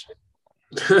Spiders.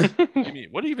 Give me,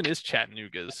 what even is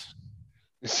Chattanooga's?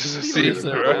 It's just a seed,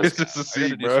 bro. It's just a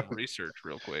seed, bro. Do some research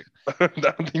real quick. I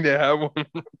don't think they have one.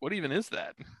 What even is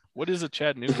that? What is a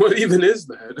Chattanooga? What even is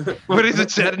that? What is a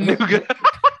Chattanooga?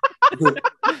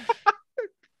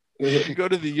 You go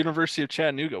to the University of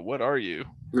Chattanooga. What are you?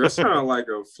 That sounds like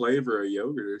a flavor of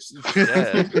yogurt or something.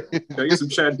 Yeah. Can I get some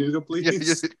Chattanooga,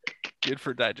 please? Good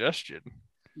for digestion.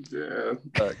 Yeah.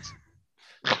 Thanks.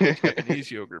 Japanese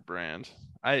yogurt brand.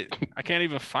 I can't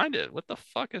even find it. What the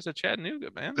fuck is a Chattanooga,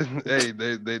 man? Hey,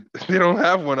 they don't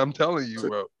have one. I'm telling you,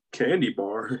 bro. Candy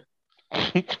bar.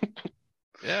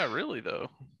 Yeah, really though.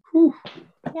 Whew.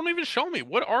 Won't even show me.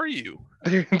 What are you?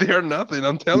 They are nothing.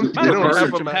 I'm telling you. They don't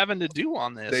have I'm having to do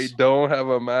on this. They don't have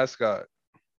a mascot.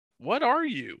 What are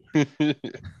you? The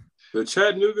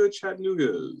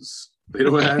Chattanoogas. They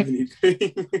don't have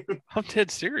anything. I'm dead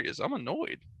serious. I'm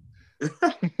annoyed.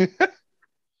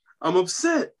 I'm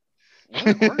upset.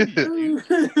 What are you?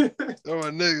 Oh,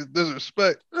 my niggas,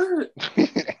 disrespect. Do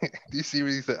you see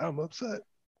what he said? I'm upset.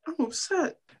 I'm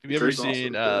upset. Have you ever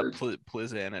seen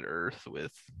Planet Earth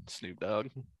with Snoop Dogg?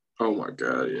 Oh my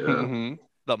god, yeah. Mm-hmm.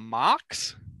 The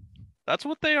mocks? That's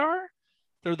what they are?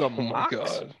 They're the mocks?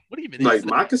 God. What do you mean? Like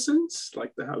moccasins?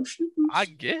 Like the house shoes? I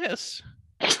guess.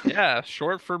 Yeah,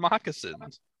 short for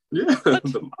moccasins. Yeah,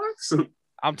 the mocks.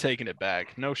 I'm taking it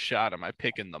back. No shot am I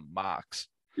picking the mocks.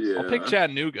 Yeah. I'll pick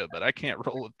Chattanooga, but I can't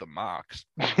roll with the mocks.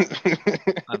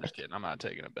 I'm just kidding. I'm not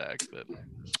taking it back. But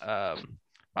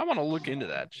I want to look into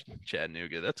that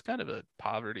Chattanooga. That's kind of a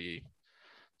poverty.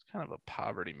 It's kind of a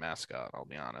poverty mascot. I'll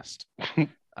be honest.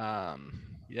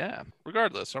 Yeah.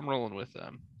 Regardless, I'm rolling with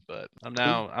them. But I'm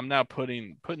now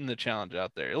putting the challenge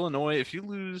out there. Illinois, if you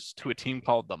lose to a team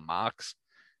called the Mocs,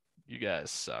 you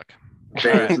guys suck.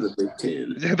 Banned to the Big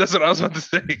Ten. Yeah, that's what I was about to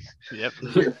say. Yep.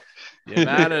 The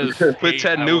amount of put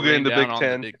Chattanooga in the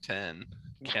Big Ten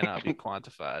cannot be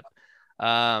quantified.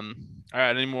 All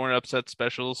right. Any more upset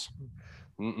specials?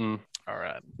 Mm-mm. All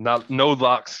right. No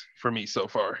locks for me so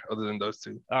far, other than those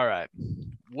two. All right.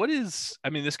 This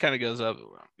kind of goes up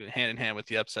hand in hand with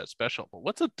the upset special, but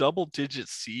what's a double-digit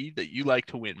seed that you like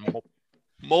to win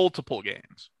multiple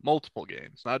games,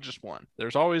 not just one?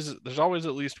 There's always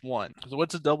at least one. So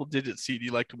what's a double-digit seed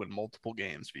you like to win multiple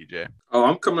games, VJ? Oh,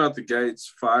 I'm coming out the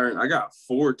gates firing. I got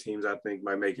 4 teams I think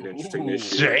might make it interesting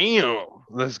this year. Damn.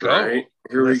 Let's go. Right,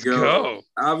 here Let's we go.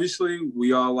 Obviously,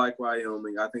 we all like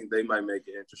Wyoming. I think they might make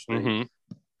it interesting.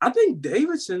 Mm-hmm. I think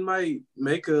Davidson might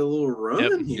make a little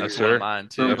run here. That's one of mine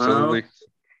too. Somehow. Absolutely.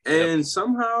 And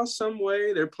somehow, some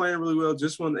way, they're playing really well.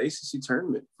 Just won the ACC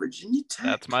tournament. Virginia Tech.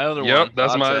 That's my other one. Yep,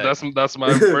 that's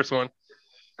my first one.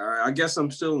 All right, I guess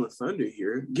I'm still in the Thunder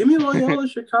here. Give me Loyola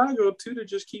Chicago too to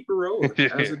just keep it rolling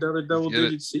as another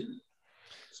double-digit seed.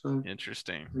 So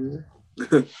interesting.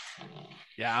 Yeah.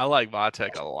 Yeah, I like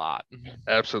Vatek a lot.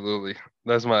 Absolutely.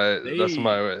 They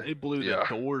blew the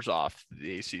doors off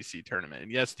the ACC tournament.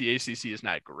 And yes, the ACC is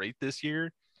not great this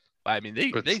year. But I mean,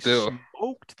 they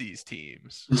smoked these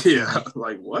teams. Yeah,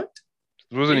 like what?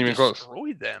 It wasn't even close.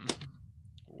 Destroyed them.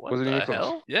 What wasn't the even hell?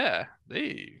 close. Yeah,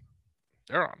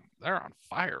 they're on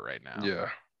fire right now. Yeah.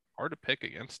 Hard to pick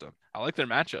against them. I like their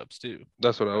matchups too.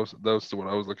 That was what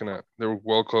I was looking at. They were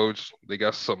well coached. They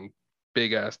got some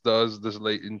big ass does this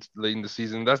late in the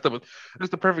season. That's the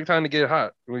perfect time to get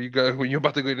hot when you're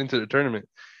about to get into the tournament.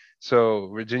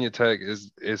 So Virginia Tech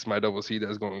is my double seed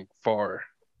that's going far.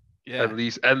 Yeah. At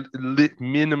least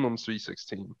minimum Sweet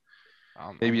 16.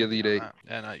 Maybe Elite 8.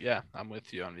 And I'm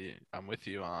with you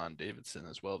on Davidson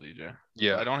as well, DJ.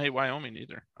 Yeah. I don't hate Wyoming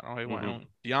either. I don't hate Wyoming.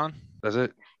 Dion? That's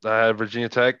it. I have Virginia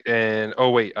Tech and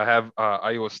I have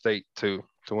Iowa State too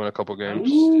to win a couple games.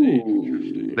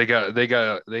 Ooh. They got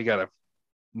a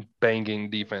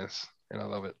banging defense, and I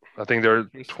love it. I think they're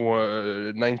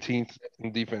 19th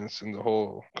in defense in the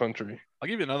whole country. I'll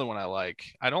give you another one I like.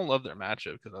 I don't love their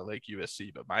matchup because I like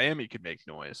USC, but Miami could make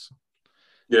noise.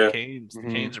 Yeah. The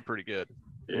Canes are pretty good.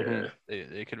 Yeah.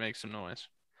 They could make some noise.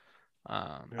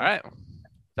 All right.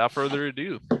 Without further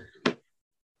ado,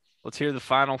 let's hear the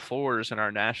Final Fours and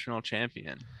our national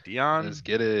champion. Dion, let's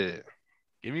get it.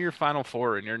 Give me your Final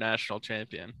Four and your national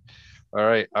champion. All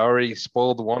right. I already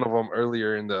spoiled one of them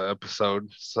earlier in the episode.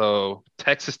 So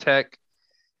Texas Tech,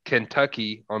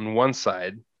 Kentucky on one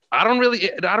side. I don't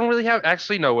really have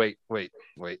actually no wait. Take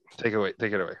it away.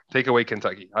 Take away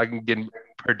Kentucky. I can get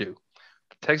Purdue.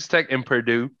 Texas Tech and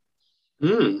Purdue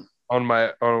on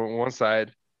one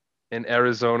side, and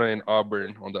Arizona and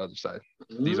Auburn on the other side.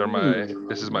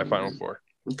 This is my Final Four.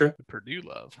 Okay. Purdue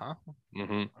love, huh?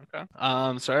 Mm-hmm.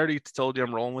 Okay. So I already told you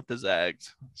I'm rolling with the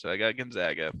Zags. So I got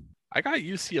Gonzaga. I got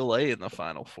UCLA in the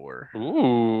Final Four.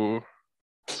 Ooh.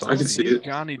 I can see it.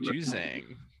 Johnny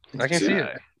Juzang. I can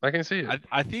see it.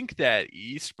 I think that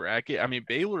East bracket, I mean,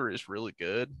 Baylor is really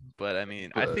good, but I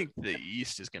mean, I think the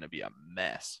East is going to be a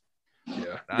mess.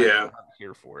 Yeah. I'm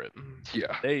here for it.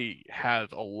 Yeah. They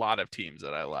have a lot of teams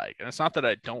that I like. And it's not that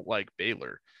I don't like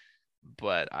Baylor,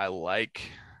 but I like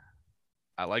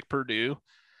Purdue.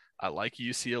 I like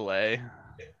UCLA.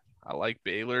 I like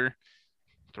Baylor.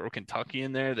 Throw Kentucky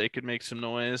in there. They could make some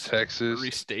noise. Texas.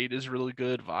 Missouri State is really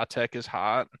good. Vatek is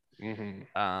hot. Mm-hmm.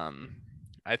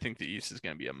 I think the East is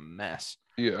going to be a mess.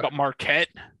 Yeah. But Marquette,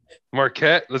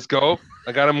 let's go.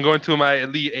 I got them going to my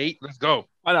Elite 8. Let's go.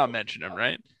 Why not mention them,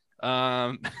 right?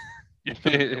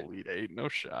 Elite 8, no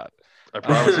shot. I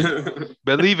promise you.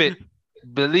 Believe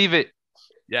it.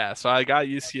 Yeah, so I got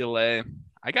UCLA.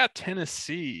 I got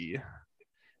Tennessee.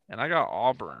 And I got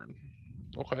Auburn.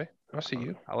 Okay. I see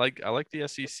you. I like the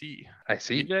SEC. I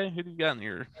see. DJ, who do you got in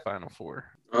your Final Four?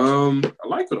 I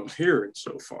like what I'm hearing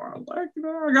so far. I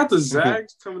got the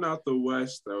Zags coming out the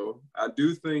West, though. I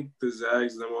do think the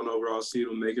Zags, number one overall seed,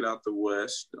 will make it out the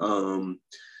West.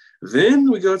 Then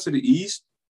we go to the East.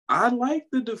 I like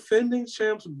the defending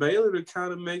champs Baylor to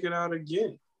kind of make it out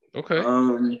again. Okay.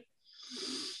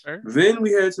 Then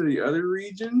we head to the other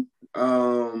region.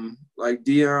 Like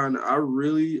Dion, I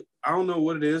don't know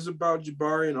what it is about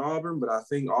Jabari and Auburn, but I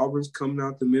think Auburn's coming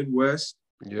out the Midwest.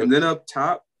 Yep. And then up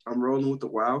top, I'm rolling with the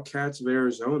Wildcats of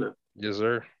Arizona. Yes,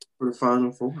 sir. For the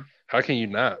Final Four. How can you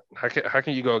not? How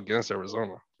can you go against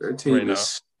Arizona? Their team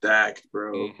is stacked,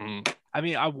 bro. Mm-hmm. I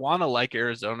mean, I want to like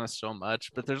Arizona so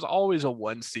much, but there's always a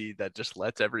 1 seed that just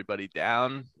lets everybody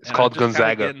down. It's called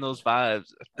Gonzaga. Getting those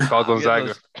vibes. It's called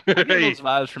Gonzaga. I'm getting those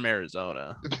vibes from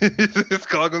Arizona. It's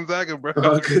called Gonzaga, bro.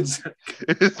 Gonzaga.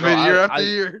 It's been year after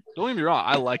year. Don't get me wrong.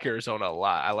 I like Arizona a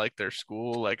lot. I like their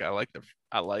school. I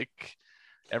like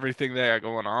everything they got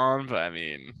going on. But I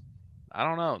mean, I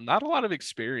don't know. Not a lot of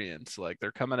experience. Like,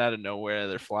 they're coming out of nowhere.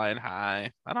 They're flying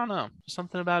high. I don't know.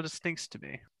 Something about it stinks to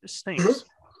me. It stinks.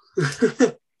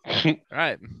 All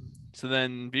right. So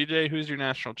then, BJ, who's your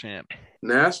national champ?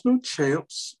 National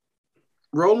champs.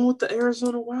 Rolling with the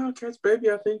Arizona Wildcats, baby.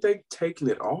 I think they've taken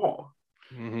it all.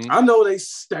 Mm-hmm. I know they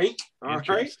stink. All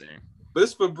right. But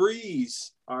it's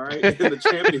Febreze. All right. In the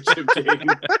championship game.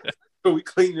 So we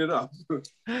clean it up.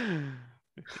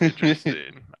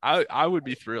 Interesting. I would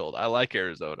be thrilled. I like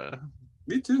Arizona.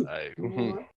 Me too. I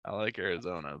like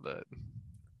Arizona, but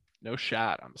no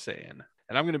shot, I'm saying.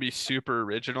 And I'm going to be super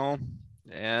original,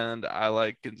 and I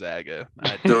like Gonzaga.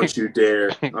 Don't you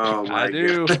dare. Oh, my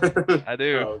God. I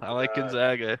do. Oh, I like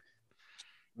Gonzaga.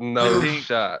 No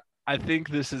shot. I think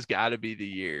this has got to be the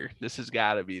year. I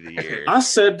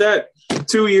said that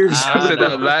 2 years ago. I said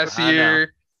that last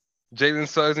year. Jalen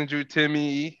Suggs and Drew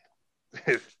Timme.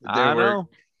 I know.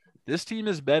 This team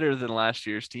is better than last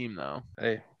year's team, though.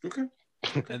 Hey. Okay.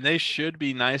 And they should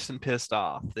be nice and pissed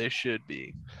off. They should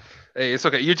be. Hey, it's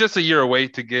okay. You're just a year away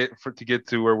to get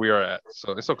to where we are at,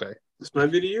 so it's okay. This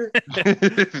might be the year.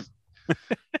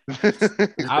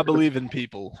 I believe in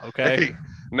people. Okay. Hey,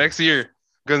 next year,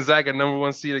 Gonzaga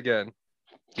 #1 seed again,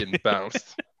 getting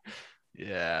bounced.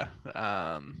 Yeah.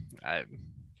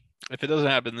 If it doesn't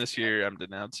happen this year, I'm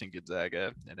denouncing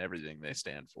Gonzaga and everything they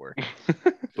stand for.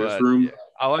 But yeah,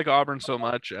 I like Auburn so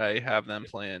much. I have them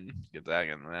playing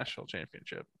Gonzaga in the national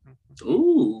championship.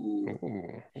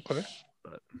 Ooh. Okay.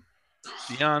 But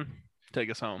Dion, take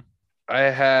us home. I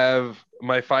have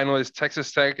my final is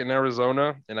Texas Tech and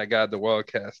Arizona, and I got the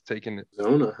Wildcats taking it.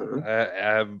 Arizona, huh? I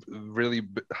have really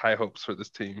high hopes for this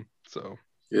team. So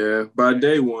yeah, by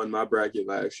day one, my bracket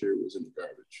last year was in the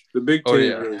garbage. The Big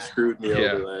Ten really screwed me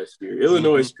over last year.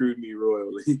 Illinois screwed me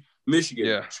royally.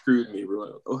 Michigan screwed me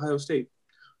royally. Ohio State.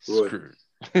 Screwed.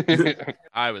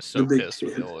 I was so pissed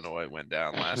when Illinois went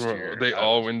down last year. They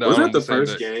all went down. Was that the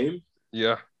first game?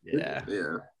 Yeah.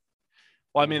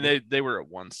 Well, I mean, they were at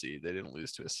 1 seed. They didn't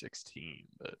lose to a 16,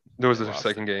 but there was their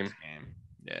second game.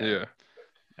 Yeah,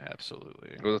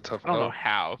 absolutely. It was a tough. I don't know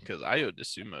how, because Ayo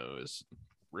DeSumo is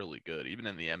really good, even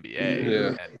in the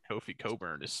NBA. And Kofi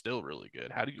Cockburn is still really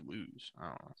good. How do you lose? I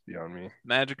don't know. It's beyond me.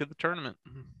 Magic of the tournament.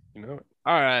 You know it.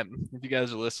 All right, if you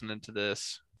guys are listening to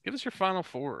this, give us your Final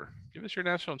Four. Give us your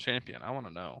national champion. I want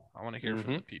to know. I want to hear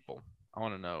from the people. I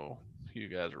want to know who you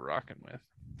guys are rocking with.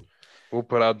 We'll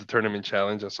put out the tournament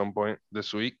challenge at some point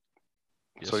this week.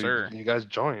 Yes, sir. You guys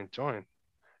join.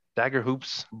 Dagger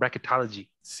Hoops Bracketology.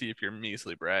 See if your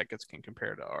measly brackets can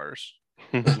compare to ours.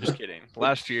 Just kidding.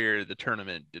 Last year, the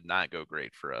tournament did not go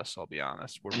great for us, I'll be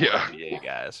honest. We're more NBA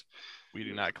guys. We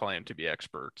do not claim to be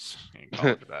experts in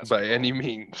college basketball. By any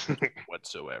means.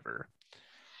 whatsoever.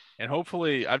 And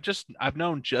hopefully, I've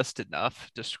known just enough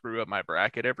to screw up my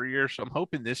bracket every year. So I'm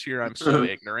hoping this year I'm so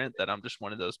ignorant that I'm just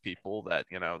one of those people that,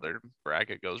 their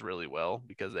bracket goes really well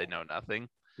because they know nothing.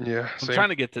 Yeah. I'm trying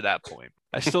to get to that point.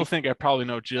 I still think I probably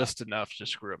know just enough to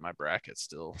screw up my bracket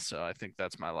still. So I think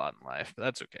that's my lot in life, but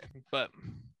that's okay. But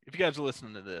if you guys are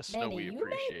listening to this, know we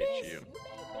appreciate you.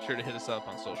 Be sure to hit us up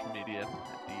on social media at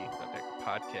the Dagger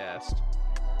Podcast.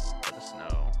 Let us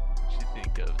know what you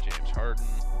think of James Harden,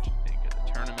 what you think of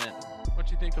the tournament, what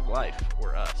you think of life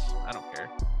or us. I don't care.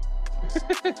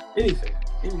 Anything.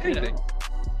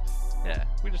 Yeah,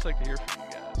 we just like to hear from you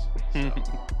guys. So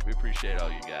we appreciate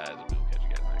all you guys, and we will catch you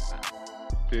guys next time.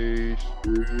 Peace.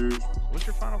 What's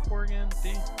your Final Four again,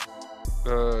 D?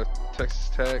 Texas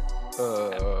Tech.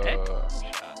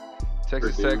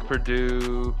 Texas Tech,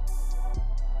 Purdue,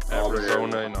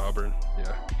 Arizona, and Auburn.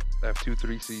 Yeah, I have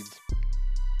 2-3 seeds.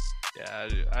 Yeah,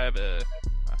 I have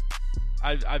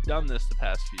I've done this the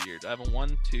past few years. I have a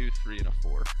 1, 2, 3, and a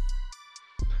 4.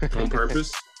 On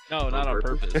purpose? No, not on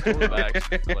purpose.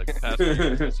 Quarterbacks, like the past few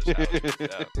years, that's just how it's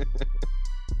worked out.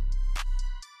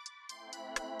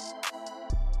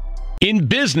 In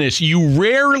business, you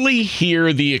rarely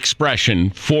hear the expression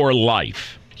for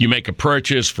life. You make a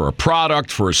purchase for a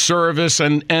product, for a service,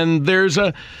 and there's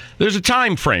a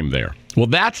time frame there. Well,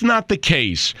 that's not the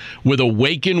case with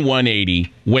Awaken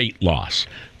 180 weight loss.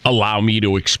 Allow me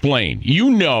to explain.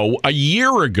 A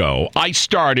year ago, I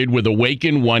started with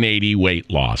Awaken 180 weight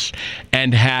loss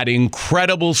and had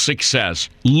incredible success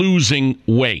losing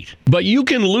weight. But you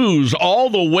can lose all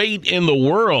the weight in the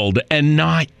world and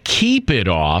not keep it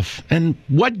off. And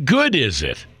what good is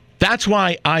it? That's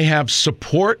why I have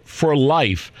support for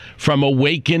life from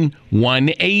Awaken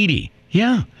 180.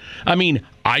 Yeah. I mean,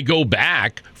 I go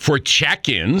back for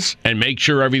check-ins and make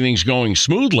sure everything's going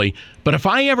smoothly. But if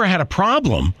I ever had a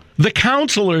problem, the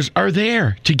counselors are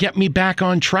there to get me back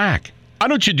on track. Why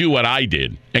don't you do what I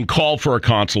did and call for a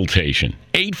consultation?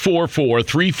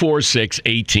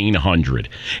 844-346-1800.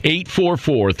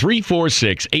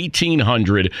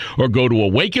 844-346-1800 or go to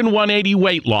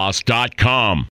awaken180weightloss.com.